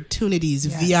opportunities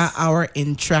via our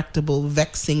intractable,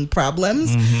 vexing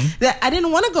problems that I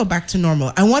didn't want to go back to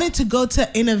normal. I wanted to go to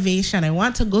innovation. I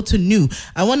want to go to new.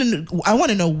 I want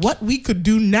to know what we could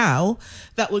do now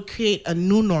that would create a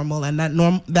new normal, and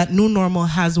that new normal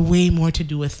has way more to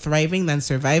do with thriving than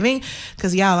surviving.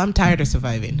 Because y'all, I'm tired of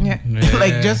surviving.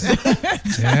 Like just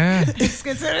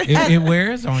it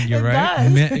wears on you, right?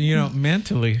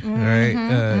 Mentally, right?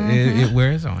 It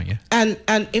wears on you. And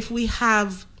if we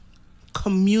have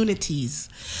communities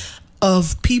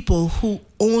of people who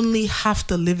only have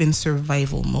to live in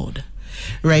survival mode,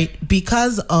 right,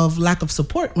 because of lack of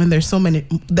support, when there's so many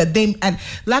and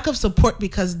lack of support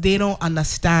because they don't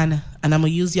understand, and I'm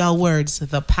gonna use y'all words,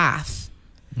 the path.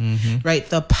 Right,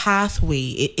 the pathway.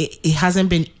 It hasn't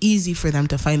been easy for them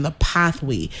to find the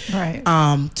pathway, right?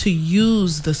 To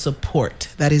use the support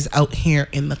that is out here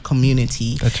in the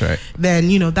community. That's right. Then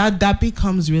that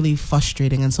becomes really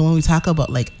frustrating. And so when we talk about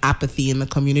like apathy in the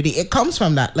community, it comes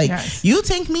from that. Like you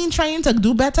think me trying to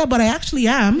do better, but I actually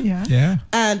am. Yeah.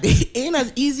 And it ain't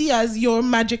as easy as your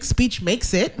magic speech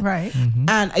makes it. Right.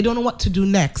 And I don't know what to do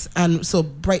next. And so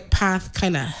Bright Path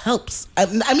kind of helps. I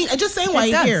mean, I just saying why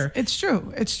you're here. It's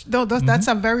true. That's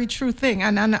a very true thing.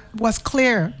 And what's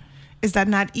clear is that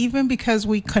not even because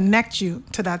we connect you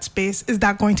to that space is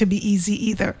that going to be easy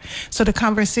either. So the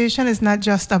conversation is not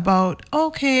just about,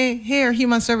 okay, here,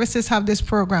 Human Services have this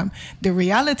program. The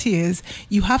reality is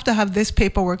you have to have this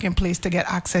paperwork in place to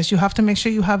get access. You have to make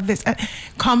sure you have this.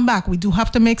 Come back. We do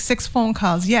have to make 6 phone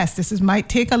calls. Yes, might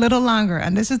take a little longer.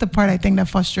 And this is the part I think that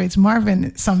frustrates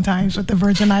Marvin sometimes with the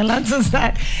Virgin Islands, is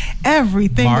that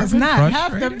everything does not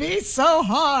have to be so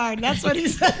hard. That's what he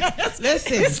said.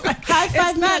 Listen, like, high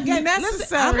five, not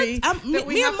necessary.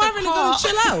 Me and Marvin are going to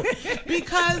chill out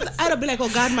because I'd be like, oh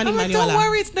God, money. Don't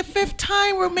worry, it's the 5th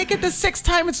time. We'll make it the 6th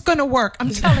time. It's going to work. I'm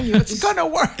telling you, it's going to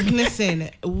work. Listen,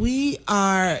 we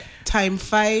are time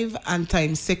 5 and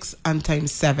time 6 and time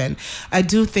 7. I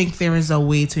do think there is a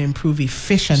way to improve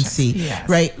efficiency,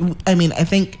 right? I mean, I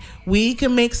think we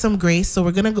can make some grace. So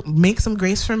we're going to make some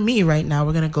grace from me right now.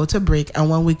 We're going to go to break. And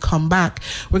when we come back,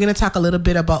 we're going to talk a little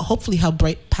bit about hopefully how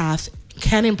Bright Path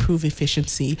can improve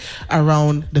efficiency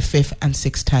around the 5th and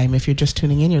 6th time. If you're just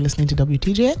tuning in, you're listening to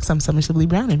WTJX. I'm Summer Sibley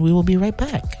Brown, and we will be right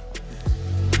back.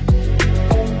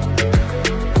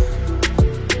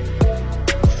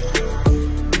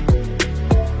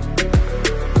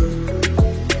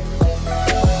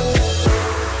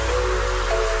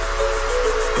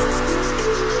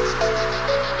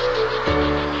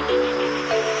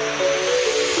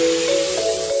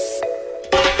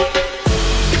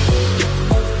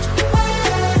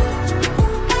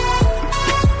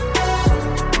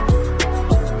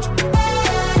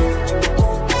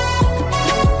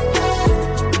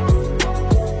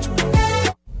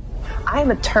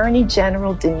 Attorney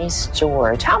General Denise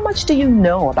George. How much do you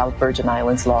know about Virgin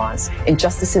Islands laws?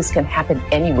 Injustices can happen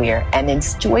anywhere and in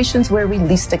situations where we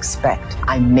least expect.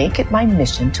 I make it my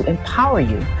mission to empower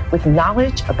you with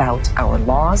knowledge about our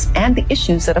laws and the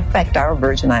issues that affect our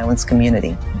Virgin Islands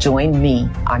community. Join me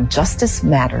on Justice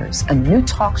Matters, a new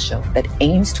talk show that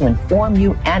aims to inform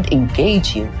you and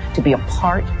engage you to be a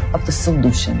part of the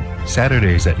solution.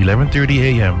 Saturdays at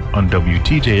 11:30 a.m. on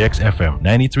WTJX FM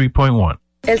 93.1.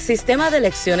 El sistema de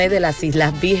elecciones de las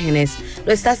Islas Vírgenes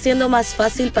lo está haciendo más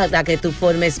fácil para que tú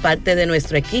formes parte de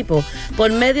nuestro equipo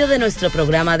por medio de nuestro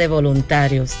programa de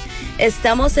voluntarios.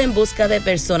 Estamos en busca de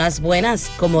personas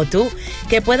buenas como tú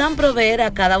que puedan proveer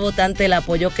a cada votante el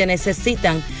apoyo que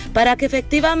necesitan para que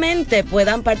efectivamente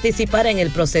puedan participar en el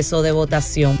proceso de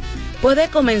votación. Puede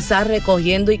comenzar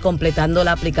recogiendo y completando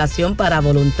la aplicación para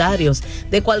voluntarios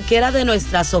de cualquiera de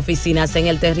nuestras oficinas en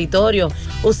el territorio.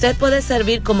 Usted puede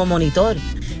servir como monitor.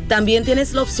 También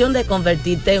tienes la opción de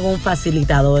convertirte en un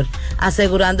facilitador,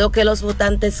 asegurando que los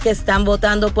votantes que están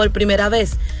votando por primera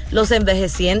vez, los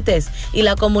envejecientes y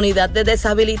la comunidad de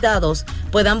deshabilitados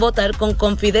puedan votar con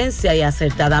confidencia y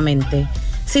acertadamente.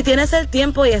 Si tienes el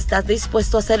tiempo y estás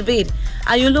dispuesto a servir,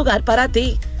 hay un lugar para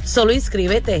ti. Solo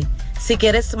inscríbete. Si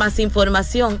quieres más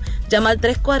información, llama al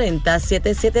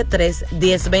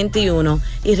 340-773-1021.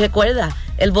 Y recuerda,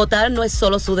 el votar no es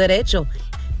solo su derecho,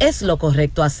 es lo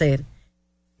correcto hacer.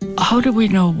 How do we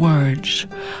know words?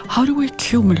 How do we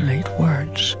accumulate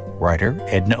words? Writer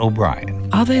Edna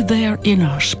O'Brien. Are they there in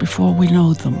us before we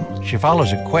know them? She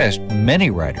follows a quest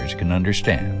many writers can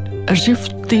understand. As if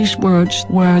these words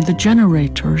were the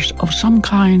generators of some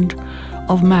kind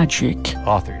of magic.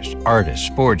 Authors, artists,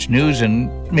 sports, news,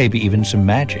 and maybe even some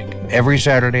magic. Every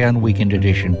Saturday on Weekend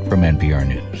Edition from NPR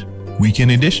News. Weekend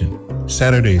Edition,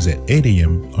 Saturdays at 8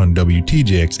 a.m. on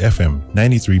WTJX FM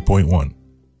 93.1.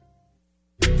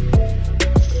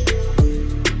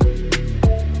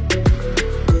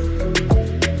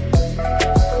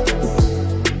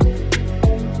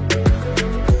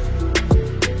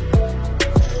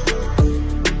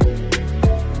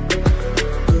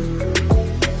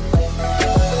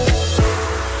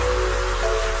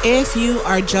 If you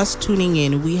are just tuning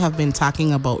in, we have been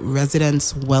talking about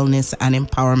residents' wellness and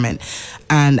empowerment.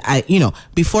 And I,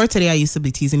 before today, I used to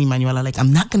be teasing Emanuela, like,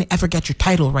 I'm not going to ever get your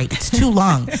title right. It's too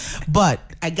long. But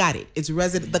I got it. It's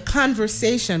resident. The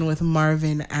conversation with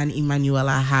Marvin and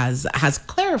Emanuela has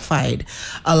clarified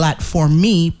a lot for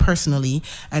me personally.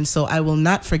 And so I will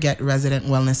not forget resident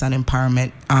wellness and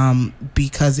empowerment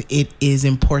because it is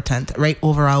important, right?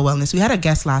 Overall wellness. We had a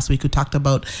guest last week who talked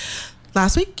about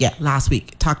last week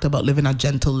talked about living a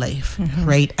gentle life,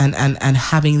 right? And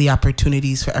having the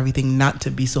opportunities for everything not to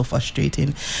be so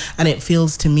frustrating. And it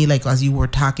feels to me like, as you were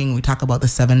talking, we talk about the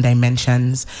 7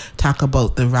 dimensions, talk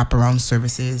about the wraparound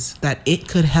services, that it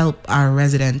could help our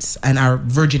residents and our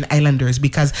Virgin Islanders,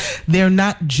 because they're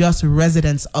not just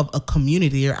residents of a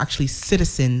community, they're actually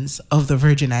citizens of the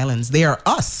Virgin Islands. They are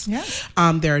us. Yes.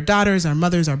 They're our daughters, our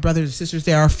mothers, our brothers, and sisters.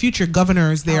 They are our future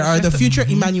governors. They are the future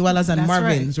Emanuelas and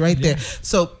Marvins, right there.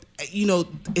 So,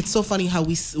 it's so funny how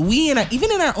we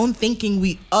even in our own thinking,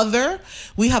 we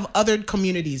have othered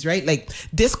communities, right? Like,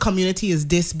 this community is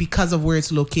this because of where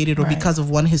it's located or because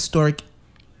of one historic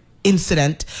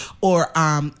incident or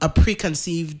a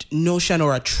preconceived notion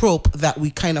or a trope that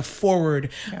we kind of forward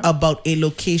about a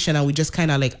location, and we just kind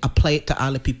of like apply it to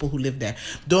all the people who live there.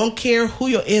 Don't care who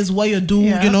you is, what you do,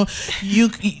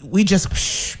 we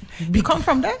just you come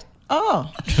from there.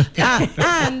 Oh,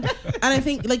 and I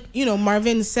think, like,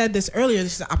 Marvin said this earlier,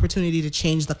 this is an opportunity to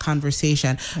change the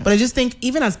conversation. But I just think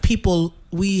even as people,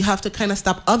 we have to kind of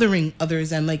stop othering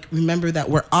others and like remember that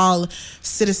we're all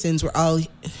citizens, we're all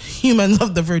humans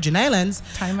of the Virgin Islands.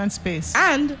 Time and space.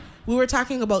 And we were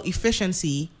talking about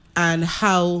efficiency and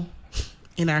how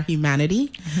in our humanity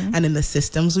and in the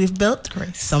systems we've built,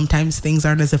 sometimes things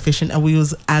aren't as efficient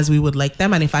as we would like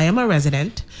them. And if I am a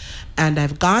resident and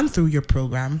I've gone through your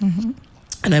program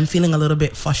and I'm feeling a little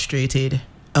bit frustrated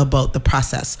about the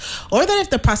process, or that if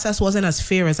the process wasn't as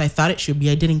fair as I thought it should be,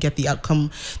 I didn't get the outcome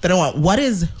that I want.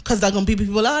 Because there are going to be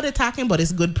people out there talking about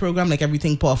this good program, like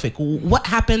everything perfect. What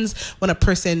happens when a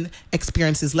person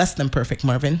experiences less than perfect,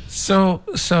 Marvin? So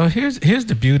here's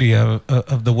the beauty of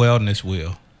the wellness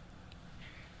wheel.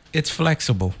 It's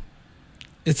flexible.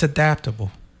 It's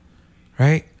adaptable,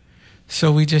 right?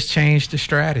 So we just changed the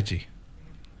strategy,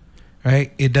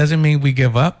 right? It doesn't mean we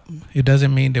give up. It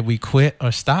doesn't mean that we quit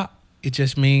or stop. It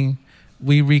just means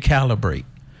we recalibrate.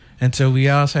 And so we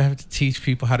also have to teach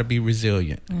people how to be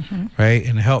resilient, right?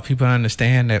 And help people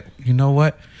understand that, you know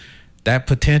what? That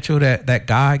potential, that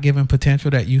God-given potential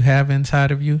that you have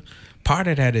inside of you, part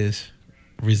of that is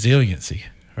resiliency,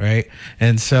 right?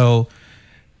 And so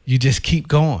you just keep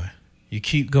going. You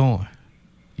keep going.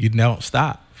 You don't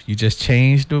stop. You just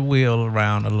change the wheel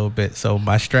around a little bit. So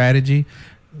my strategy,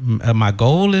 my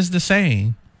goal is the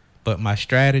same, but my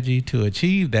strategy to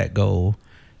achieve that goal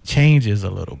changes a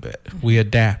little bit. We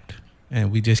adapt,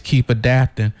 and we just keep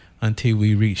adapting until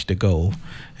we reach the goal.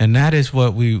 And that is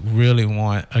what we really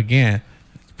want. Again,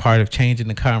 part of changing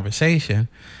the conversation,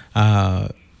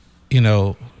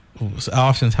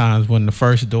 oftentimes when the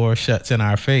first door shuts in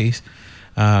our face,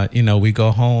 we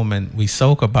go home and we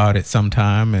soak about it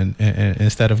sometime, and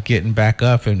instead of getting back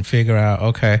up and figure out,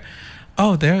 okay,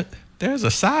 there's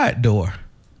a side door.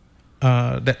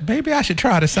 That maybe I should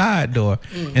try the side door.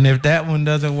 And if that one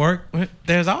doesn't work,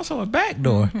 there's also a back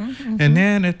door. And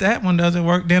then if that one doesn't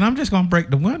work, then I'm just going to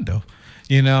break the window,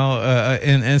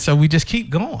 and so we just keep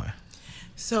going.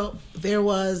 So there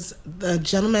was the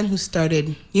gentleman who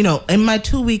started, in my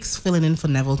 2 weeks filling in for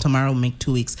Neville, tomorrow will make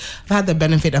 2 weeks. I've had the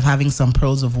benefit of having some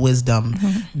pearls of wisdom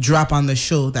drop on the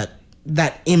show that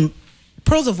in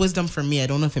pearls of wisdom for me, I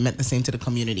don't know if it meant the same to the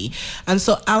community. And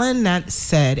so Alan Nant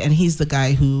said, and he's the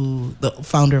guy the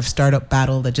founder of Startup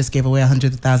Battle that just gave away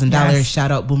 $100,000. Yes.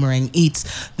 Shout out Boomerang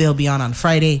Eats. They'll be on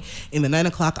Friday in the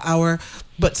 9:00 hour.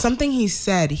 But something he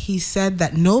said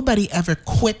that nobody ever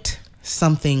quit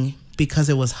something because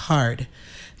it was hard.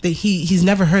 That he's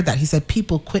never heard that. He said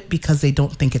people quit because they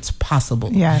don't think it's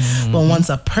possible. Yes. But once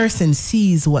a person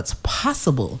sees what's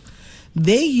possible,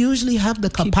 they usually have the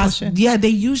capacity. Yeah, they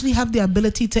usually have the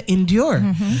ability to endure.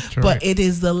 But it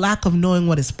is the lack of knowing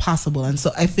what is possible. And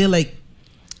so I feel like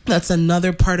that's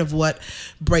another part of what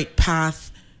Bright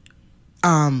Path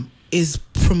is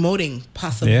promoting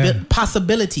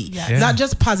possibility. Not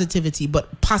just positivity,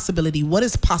 but possibility. What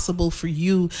is possible for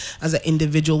you as an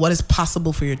individual? What is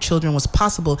possible for your children? What's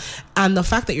possible? And the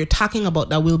fact that you're talking about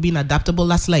that will be an adaptable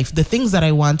last life. The things that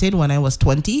I wanted when I was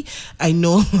 20, I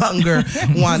no longer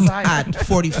want at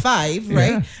 45,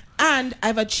 right? And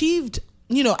I've achieved,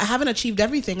 I haven't achieved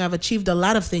everything. I've achieved a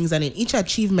lot of things. And in each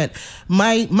achievement,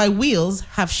 my wheels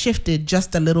have shifted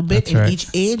just a little bit. Each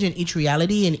age, in each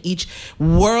reality, in each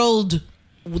world.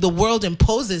 The world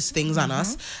imposes things on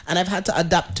us, and I've had to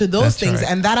adapt to those things.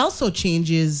 And that also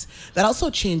changes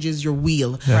your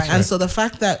wheel. So the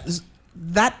fact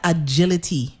that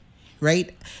agility,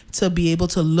 right, to be able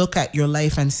to look at your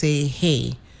life and say,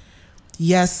 hey,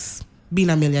 yes,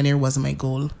 being a millionaire was my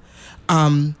goal.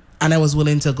 And I was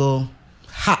willing to go,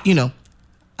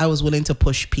 I was willing to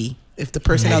push P. If the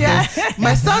person out there,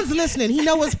 my son's listening, he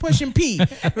knows what's pushing P,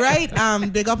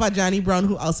 right? Big up on Johnny Brown,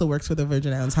 who also works for the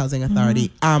Virgin Islands Housing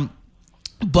Authority.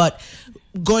 But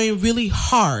going really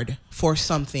hard for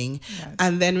something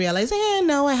and then realizing,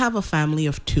 now I have a family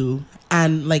of 2.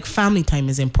 And like family time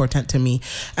is important to me.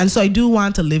 And so I do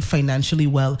want to live financially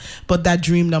well, but that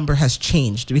dream number has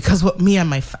changed because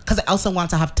because I also want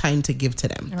to have time to give to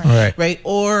them. Right.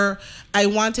 Or I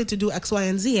wanted to do X, Y,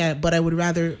 and Z, but I would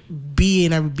rather be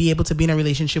able to be in a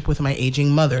relationship with my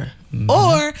aging mother.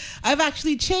 Or I've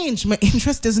actually changed. My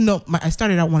interest is I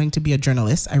started out wanting to be a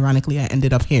journalist. Ironically, I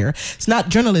ended up here. It's not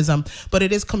journalism, but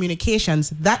it is communications.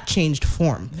 That changed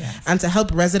form. And to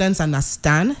help residents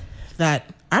understand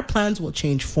that our plans will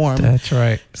change form. That's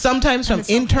right. Sometimes from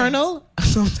internal,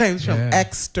 sometimes from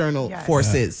external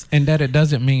forces. And that it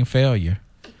doesn't mean failure,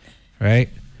 right?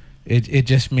 It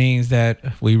just means that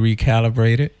we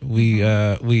recalibrated.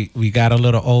 We got a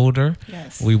little older.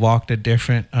 We walked a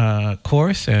different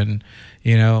course, and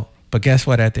But guess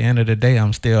what? At the end of the day,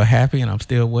 I'm still happy and I'm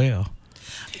still well.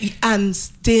 And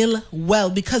still well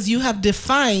because you have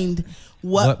defined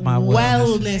what my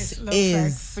wellness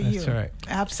is for you. That's right.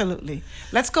 Absolutely.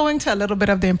 Let's go into a little bit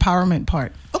of the empowerment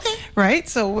part. Okay. Right?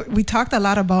 So we talked a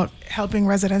lot about helping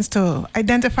residents to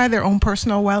identify their own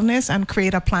personal wellness and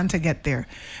create a plan to get there.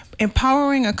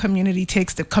 Empowering a community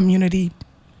takes the community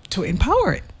to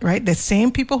empower it, right? The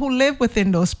same people who live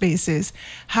within those spaces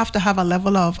have to have a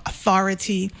level of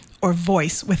authority or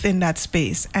voice within that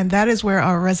space. And that is where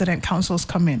our resident councils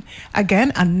come in.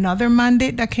 Again, another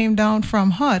mandate that came down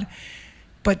from HUD.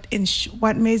 But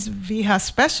what makes VIHA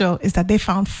special is that they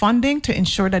found funding to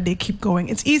ensure that they keep going.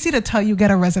 It's easy to tell you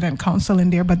get a resident council in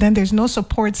there, but then there's no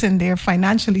supports in there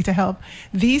financially to help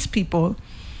these people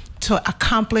to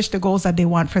accomplish the goals that they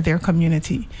want for their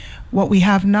community. What we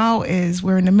have now is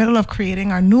we're in the middle of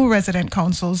creating our new resident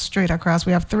councils straight across.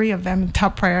 We have 3 of them,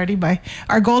 top priority.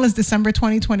 Our goal is December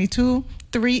 2022,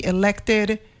 3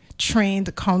 elected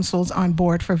trained councils on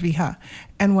board for VIHA.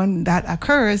 And when that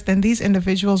occurs, then these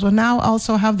individuals will now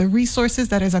also have the resources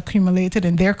that is accumulated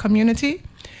in their community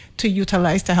to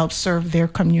utilize to help serve their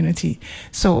community.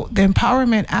 So the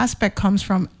empowerment aspect comes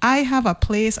from I have a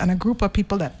place and a group of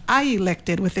people that I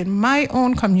elected within my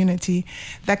own community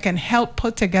that can help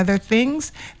put together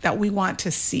things that we want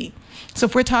to see. So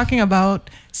if we're talking about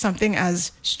something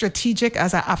as strategic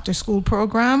as an after-school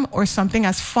program or something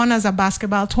as fun as a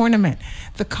basketball tournament,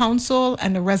 the council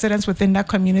and the residents within that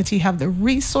community have the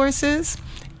resources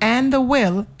and the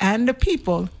will and the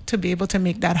people to be able to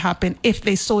make that happen if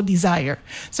they so desire.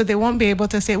 So they won't be able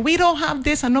to say, we don't have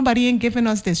this and nobody ain't giving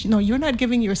us this. No, you're not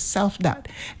giving yourself that.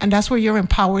 And that's what you're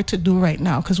empowered to do right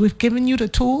now, because we've given you the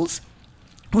tools,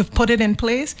 we've put it in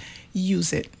place,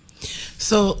 use it.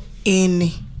 So in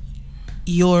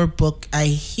your book, I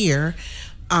hear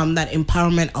that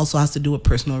empowerment also has to do with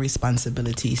personal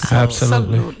responsibility. So,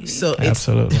 Absolutely. So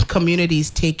it's communities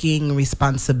taking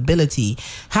responsibility,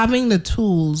 having the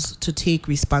tools to take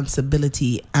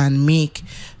responsibility and make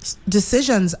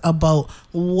decisions about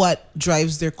what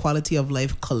drives their quality of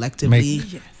life collectively.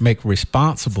 Make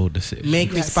responsible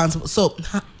decisions. Responsible. So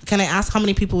can I ask how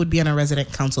many people would be on a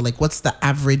resident council? Like, what's the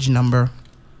average number?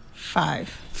 5.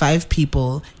 5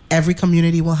 people. Every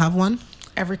community will have one?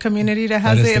 Every community that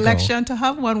has the election to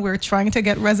have one. We're trying to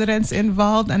get residents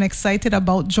involved and excited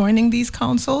about joining these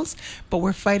councils, but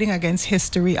we're fighting against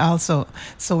history also.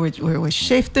 So we're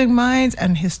shifting minds,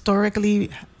 and historically,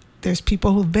 there's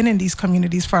people who've been in these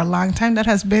communities for a long time that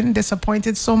has been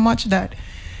disappointed so much that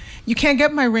you can't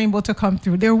get my rainbow to come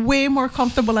through. They're way more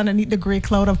comfortable underneath the gray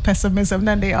cloud of pessimism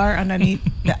than they are underneath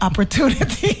the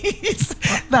opportunities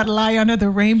that lie under the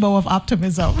rainbow of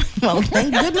optimism. Well,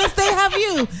 thank goodness they have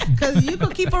you, because you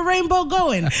could keep a rainbow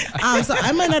going. So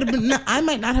I might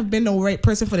not have been the right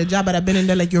person for the job, but I've been in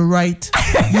there like, you're right.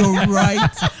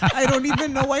 I don't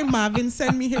even know why Marvin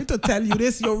sent me here to tell you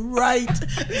this. You're right.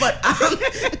 But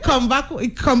come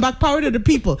back, power to the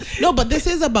people. No, but this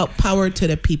is about power to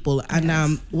the people,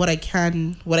 and what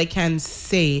I can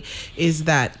say is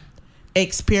that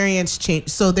experience change.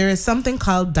 So there is something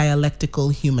called dialectical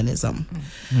humanism.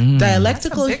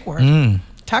 Dialectical, that's a big word.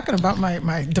 Talking about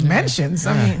my dimensions.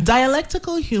 I mean,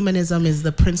 dialectical humanism is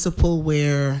the principle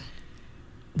where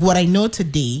what I know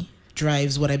today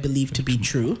drives what I believe to be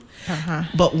true,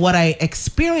 but what I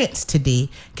experience today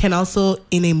can also,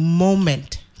 in a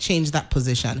moment, change that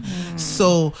position.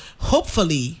 So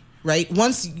hopefully, right,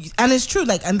 once, and it's true,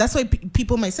 like, and that's why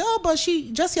people might say, oh, but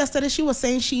she just yesterday she was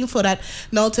saying she for that,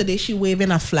 now today she waving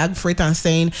a flag for it and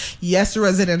saying yes,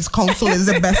 residence council is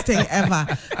the best thing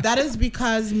ever. That is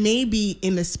because maybe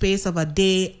in the space of a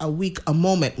day, a week, a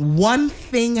moment, one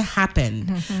thing happened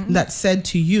that said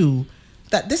to you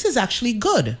that this is actually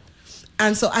good.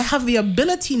 And so I have the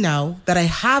ability now that I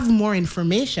have more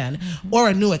information or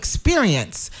a new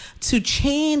experience to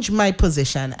change my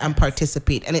position and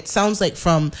participate. And it sounds like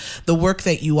from the work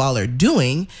that you all are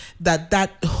doing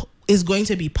that is going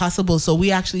to be possible. So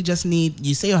we actually just need,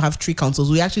 you say you have 3 councils,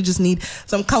 we actually just need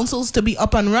some councils to be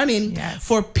up and running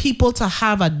for people to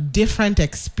have a different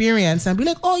experience and be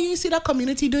like, oh, you see that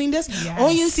community doing this? Oh,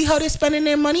 you see how they're spending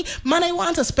their money? Man, I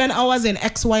want to spend hours in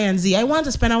X, Y, and Z. I want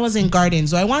to spend hours in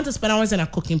gardens, or I want to spend hours in a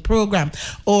cooking program.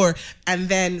 And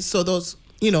then so those,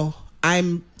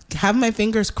 I'm have my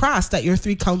fingers crossed that your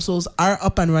 3 councils are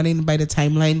up and running by the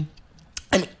timeline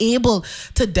and able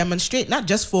to demonstrate, not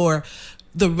just for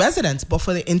the residents, but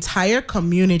for the entire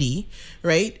community,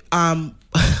 right?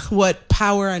 What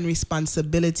power and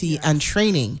responsibility and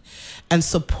training and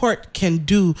support can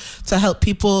do to help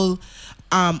people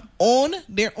own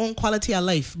their own quality of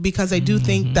life. Because I do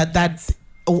think that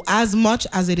as much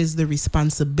as it is the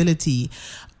responsibility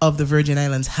of the Virgin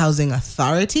Islands Housing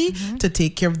Authority to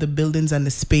take care of the buildings and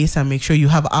the space and make sure you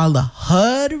have all the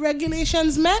HUD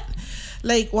regulations met,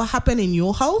 like what happened in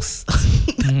your house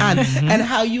and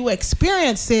how you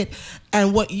experience it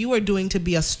and what you are doing to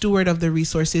be a steward of the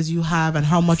resources you have and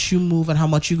how much you move and how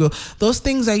much you go. Those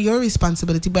things are your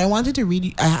responsibility. But I wanted to read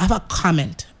you, I have a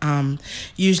comment.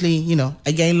 Usually,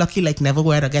 I get lucky like never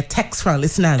where I get texts from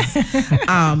listeners.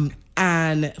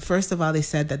 And first of all, they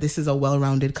said that this is a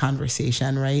well-rounded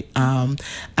conversation, right?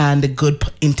 And the good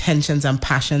intentions and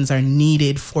passions are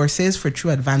needed forces for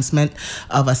true advancement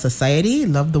of a society.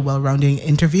 Love the well-rounded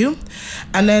interview.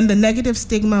 And then the negative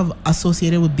stigma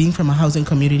associated with being from a housing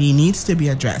community needs to be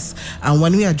addressed. And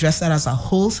when we address that as a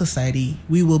whole society,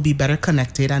 we will be better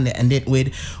connected, and they end it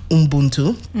with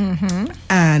Ubuntu.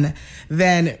 And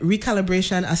then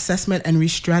recalibration, assessment, and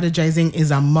re-strategizing is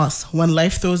a must. When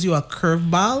life throws you a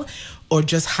curveball or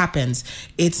just happens,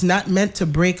 it's not meant to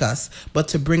break us, but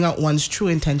to bring out one's true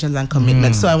intentions and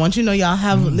commitment. So I want you to know y'all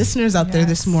have listeners out there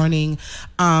this morning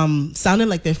sounding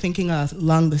like they're thinking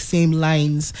along the same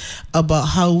lines about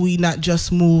how we not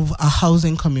just move a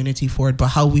housing community forward, but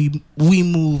how we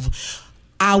move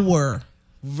our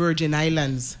Virgin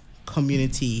Islands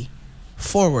community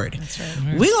forward. That's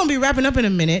right. We're gonna be wrapping up in a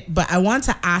minute, but I want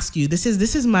to ask you, this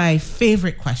is my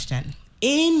favorite question.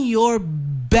 In your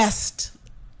best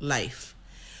life,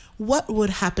 what would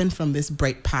happen from this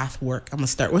Bright Path work? I'm gonna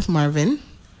start with Marvin.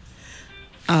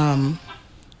 What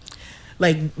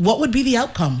would be the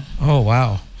outcome? Oh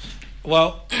wow.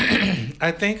 Well,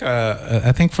 I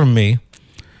think for me,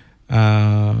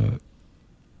 the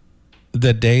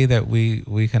day that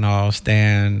we can all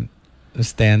stand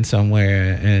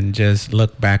somewhere and just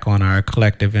look back on our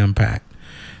collective impact,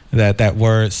 that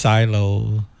word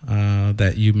silo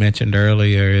that you mentioned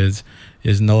earlier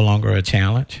is no longer a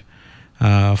challenge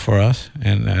for us,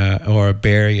 and or a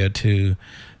barrier to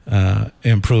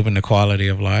improving the quality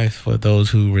of life for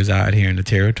those who reside here in the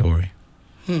territory.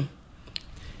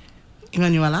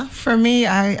 Emanuela? For me,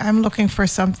 I'm looking for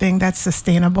something that's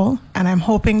sustainable, and I'm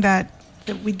hoping that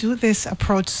we do this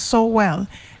approach so well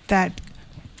that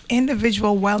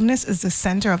individual wellness is the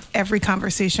center of every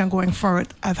conversation going forward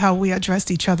of how we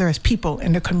address each other as people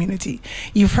in the community.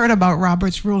 You've heard about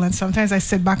Robert's rule, and sometimes I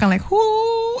sit back and like,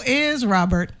 who is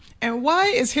Robert? And why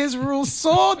is his rule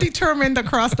so determined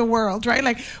across the world, right?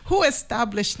 Like, who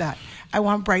established that? I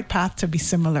want Bright Path to be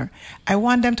similar. I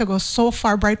want them to go so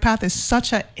far. Bright Path is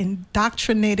such an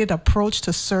indoctrinated approach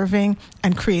to serving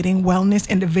and creating wellness,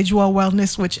 individual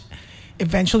wellness, which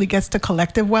eventually gets to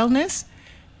collective wellness,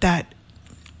 that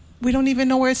we don't even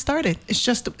know where it started. It's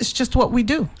just what we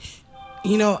do.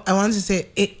 You know, I wanted to say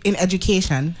in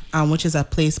education, which is a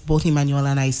place both Emanuela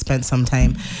and I spent some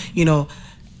time, you know,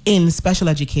 in special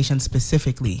education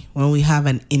specifically, when we have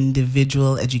an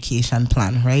individual education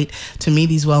plan, right? To me,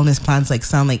 these wellness plans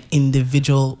sound like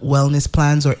individual wellness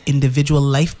plans or individual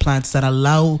life plans that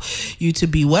allow you to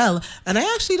be well. And I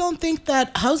actually don't think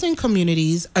that housing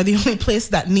communities are the only place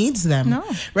that needs them. No.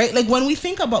 Right? Like when we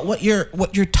think about what you're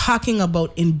talking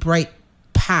about in Bright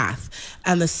Path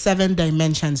and the 7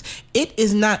 dimensions, it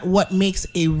is not what makes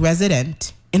a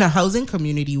resident in a housing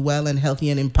community well and healthy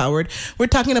and empowered. We're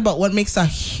talking about what makes a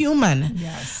human.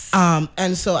 Yes.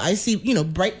 And so I see, you know,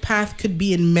 Bright Path could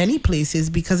be in many places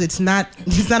because it's not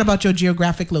about your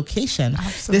geographic location.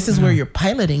 Absolutely. This is where you're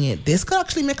piloting it. This could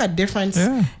actually make a difference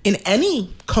in any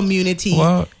community.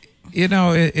 Well, you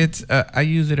know, it's I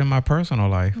use it in my personal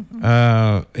life.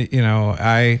 Mm-hmm. You know,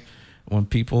 when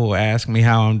people ask me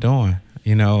how I'm doing,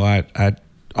 you know, I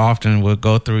often will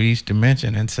go through each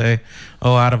dimension and say,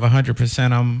 oh, out of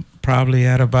 100%, I'm probably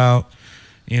at about,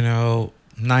 you know,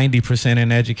 90%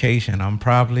 in education. I'm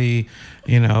probably,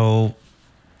 you know,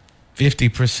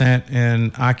 50%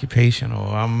 in occupational.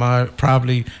 I'm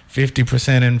probably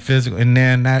 50% in physical. And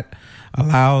then that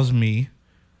allows me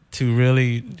to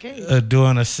really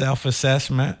doing a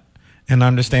self-assessment and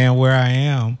understand where I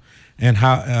am and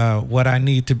how what I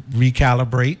need to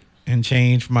recalibrate and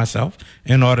change myself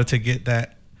in order to get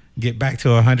back to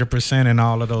 100% in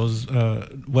all of those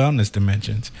wellness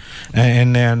dimensions.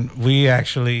 And then we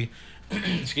actually,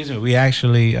 took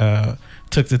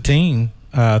the team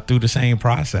through the same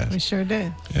process. We sure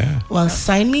did. Yeah. Well,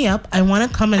 sign me up. I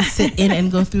want to come and sit in and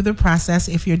go through the process.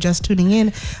 If you're just tuning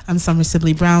in, I'm Summer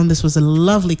Sibley Brown. This was a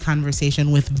lovely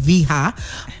conversation with Viha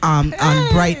on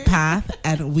Bright Path,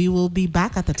 and we will be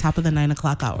back at the top of the 9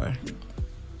 o'clock hour.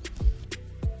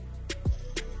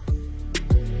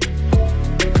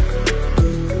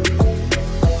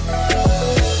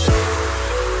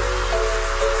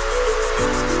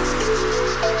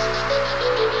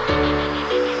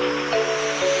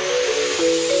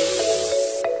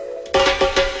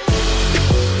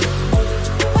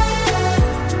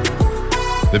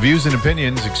 The views and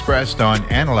opinions expressed on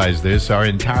Analyze This are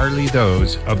entirely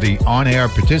those of the on-air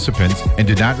participants and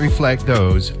do not reflect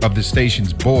those of the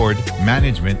station's board,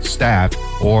 management, staff,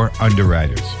 or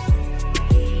underwriters.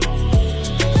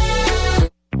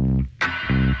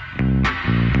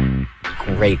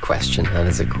 Great question. That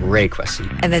is a great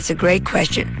question. And that's a great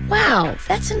question. Wow,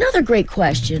 that's another great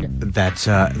question. That's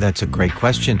a great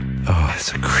question. Oh,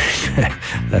 that's a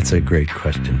great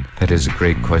question. That is a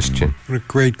great question. What a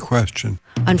great question.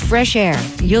 On Fresh Air,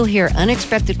 you'll hear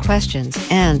unexpected questions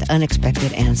and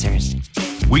unexpected answers.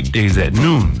 Weekdays at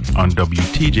noon on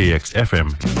WTJX FM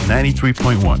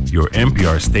 93.1, your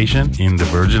NPR station in the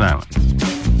Virgin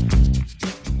Islands.